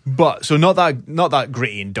 But so not that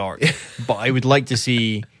gritty and dark, but I would like to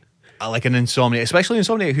see like an Insomniac, especially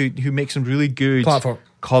Insomniac who makes some really good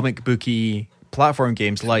comic booky platform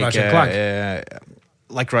games like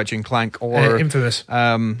Ratchet and Clank or Infamous.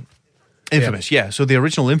 Infamous, yeah. So the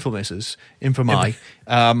original Infamous is Infamy.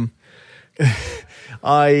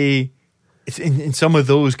 It's in some of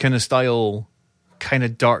those kind of style, kind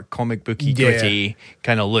of dark comic booky, gritty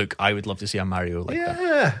kind of look. I would love to see a Mario like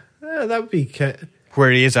that. Yeah, that would be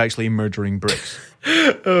where he is actually murdering bricks.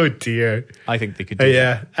 Oh dear. I think they could do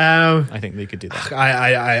that. I think they could do that.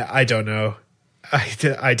 I don't know.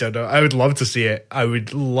 I don't know. I would love to see it. I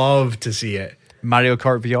would love to see it. Mario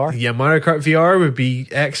Kart VR? Yeah, Mario Kart VR would be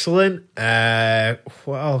excellent.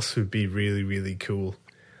 What else would be really, really cool?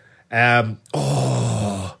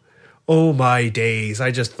 Oh my days. I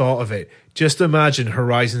just thought of it. Just imagine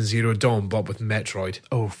Horizon Zero Dawn, but with Metroid.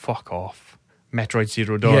 Oh, fuck off. Metroid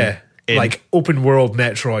Zero Dawn. Yeah. Like open world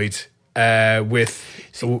Metroid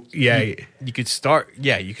You could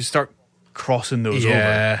start crossing those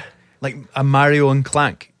over. Like a Mario and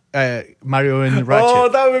Clank. Mario and Ratchet. Oh,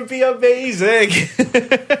 that would be amazing.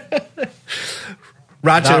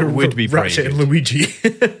 That would be Ratchet and Luigi.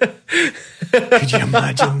 Could you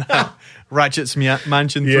imagine that? Ratchet's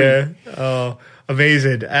Mansion 3. Yeah. Oh,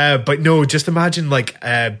 amazing. But no, just imagine like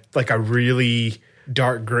a really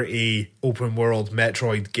dark, gritty, open world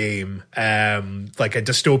Metroid game. Like a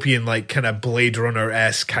dystopian, like kind of Blade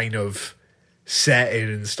Runner-esque kind of setting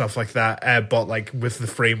and stuff like that. But like with the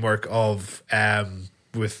framework of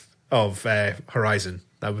Horizon.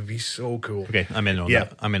 That would be so cool. Okay, I'm in on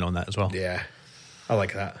that. I'm in on that as well. Yeah. I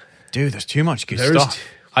like that. Dude, there's too much good stuff.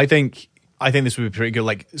 I think this would be pretty good.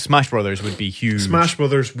 Like Smash Brothers would be huge. Smash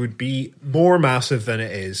Brothers would be more massive than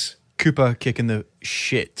it is. Koopa kicking the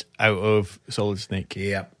shit out of Solid Snake.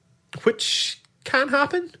 Yeah. Which can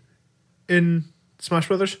happen in Smash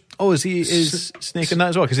Brothers. Oh, is Snake in that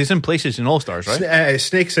as well? Because he's in PlayStation All-Stars, right?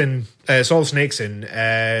 Snake's in Solid Snake's in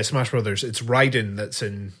Smash Brothers. It's Raiden that's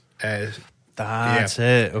in That's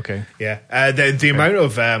it. Okay. Yeah. The amount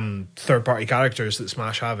of third-party characters that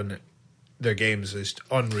Smash have in their games is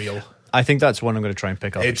unreal. I think that's one I'm going to try and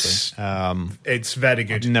pick up. It's very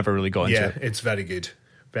good. I've never really got into it. Yeah, it's very good.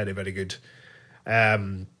 Very, very good. I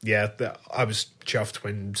was chuffed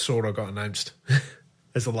when Sora got announced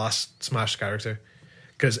as the last Smash character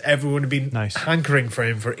because everyone had been hankering for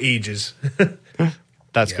him for ages.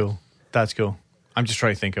 That's cool. That's cool. I'm just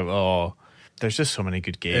trying to think of, there's just so many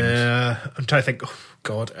good games. I'm trying to think,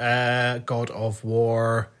 God of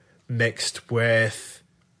War mixed with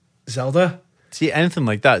Zelda. See, anything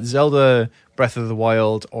like that. Zelda Breath of the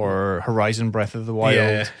Wild or Horizon Breath of the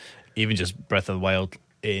Wild. Even just Breath of the Wild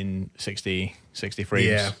in 60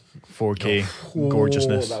 frames. 4K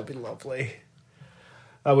gorgeousness. That would be lovely.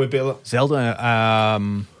 That would be Zelda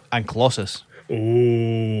and Colossus.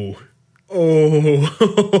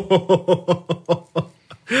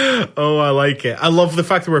 Oh, I like it. I love the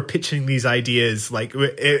fact that we're pitching these ideas like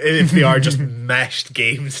if they are just meshed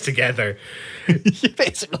games together.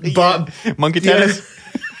 Basically, but Monkey Tennis.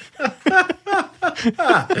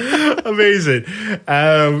 Amazing.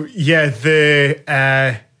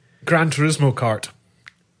 The Gran Turismo kart.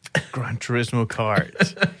 Gran Turismo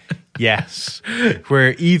kart. Yes,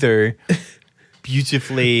 where either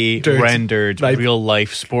beautifully rendered real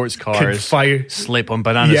life sports cars slip on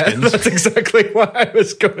banana skins. That's exactly what I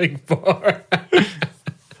was going for.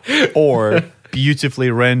 Or beautifully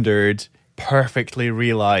rendered, perfectly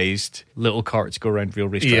realized little carts go around real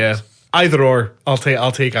racetracks. Yeah, either or. I'll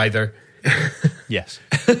take either. Yes.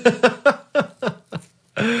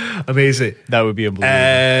 Amazing. That would be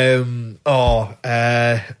unbelievable.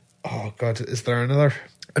 Oh God, is there another?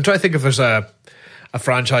 I'm trying to think if there's a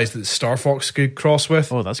franchise that Star Fox could cross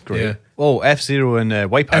with. Oh, that's great. Yeah. Oh, F-Zero and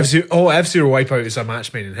Wipeout. F-Zero Wipeout is a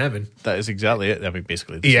match made in heaven. That is exactly it. I mean,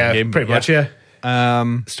 basically the same game. Pretty much, yeah.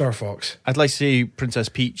 Star Fox. I'd like to see Princess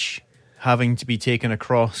Peach having to be taken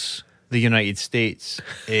across the United States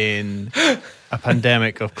in a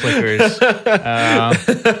pandemic of clickers.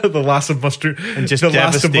 The last of Mushroom. And just the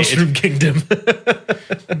last of Mushroom Kingdom.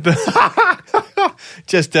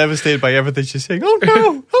 Just devastated by everything she's saying. Oh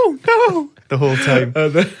no, the whole time.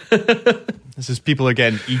 This is people are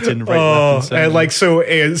getting eaten right, left, and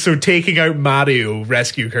center. So taking out Mario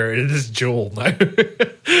rescue her, it is Joel now.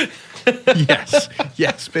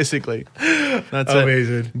 yes, basically. That's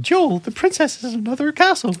amazing. It. Joel, the princess is another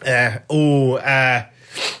castle.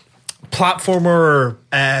 Platformer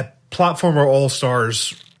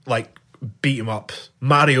all-stars, like, beat 'em up.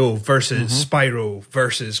 Mario versus Spyro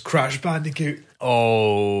versus Crash Bandicoot.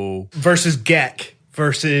 Oh. Versus Gek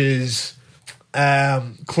versus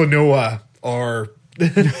Klonoa, or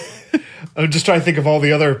I'm just trying to think of all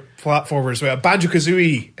the other platformers.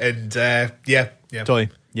 Banjo-Kazooie, and yeah. Totally.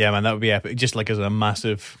 Yeah, man, that would be epic. Just like as a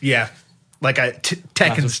massive... Yeah. Like a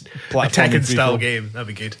Tekken style game. That'd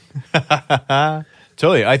be good.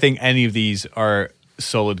 Totally. I think any of these are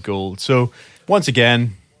solid gold. So, once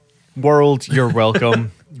again, world, you're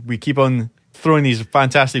welcome. We keep on throwing these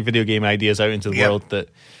fantastic video game ideas out into the world that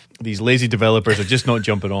these lazy developers are just not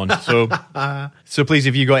jumping on. So please,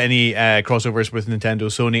 if you got any crossovers with Nintendo,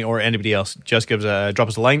 Sony, or anybody else, just drop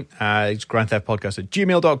us a line. It's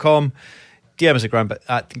grandtheftpodcast@gmail.com. DM us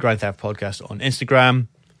at Grand Theft Podcast on Instagram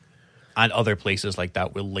and other places like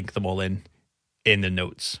that. We'll link them all in the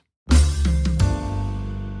notes.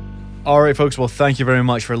 All right, folks. Well, thank you very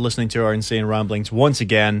much for listening to our insane ramblings once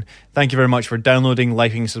again. Thank you very much for downloading,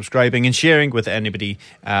 liking, subscribing, and sharing with anybody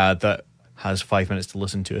that has 5 minutes to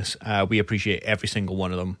listen to us. We appreciate every single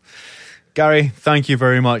one of them. Gary, thank you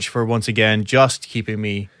very much for once again just keeping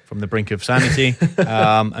me from the brink of sanity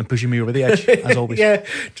and pushing me over the edge, as always. Yeah,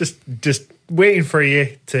 just waiting for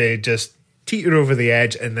you to just teeter over the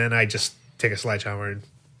edge, and then I just take a sledgehammer and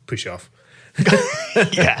push you off.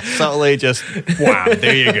 Yeah, subtly just wham,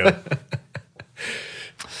 there you go.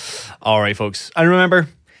 All right, folks. And remember,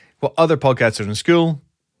 while other podcasters in school,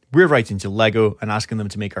 we're writing to Lego and asking them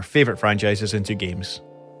to make our favourite franchises into games.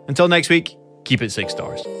 Until next week, keep it 6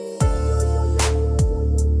 stars.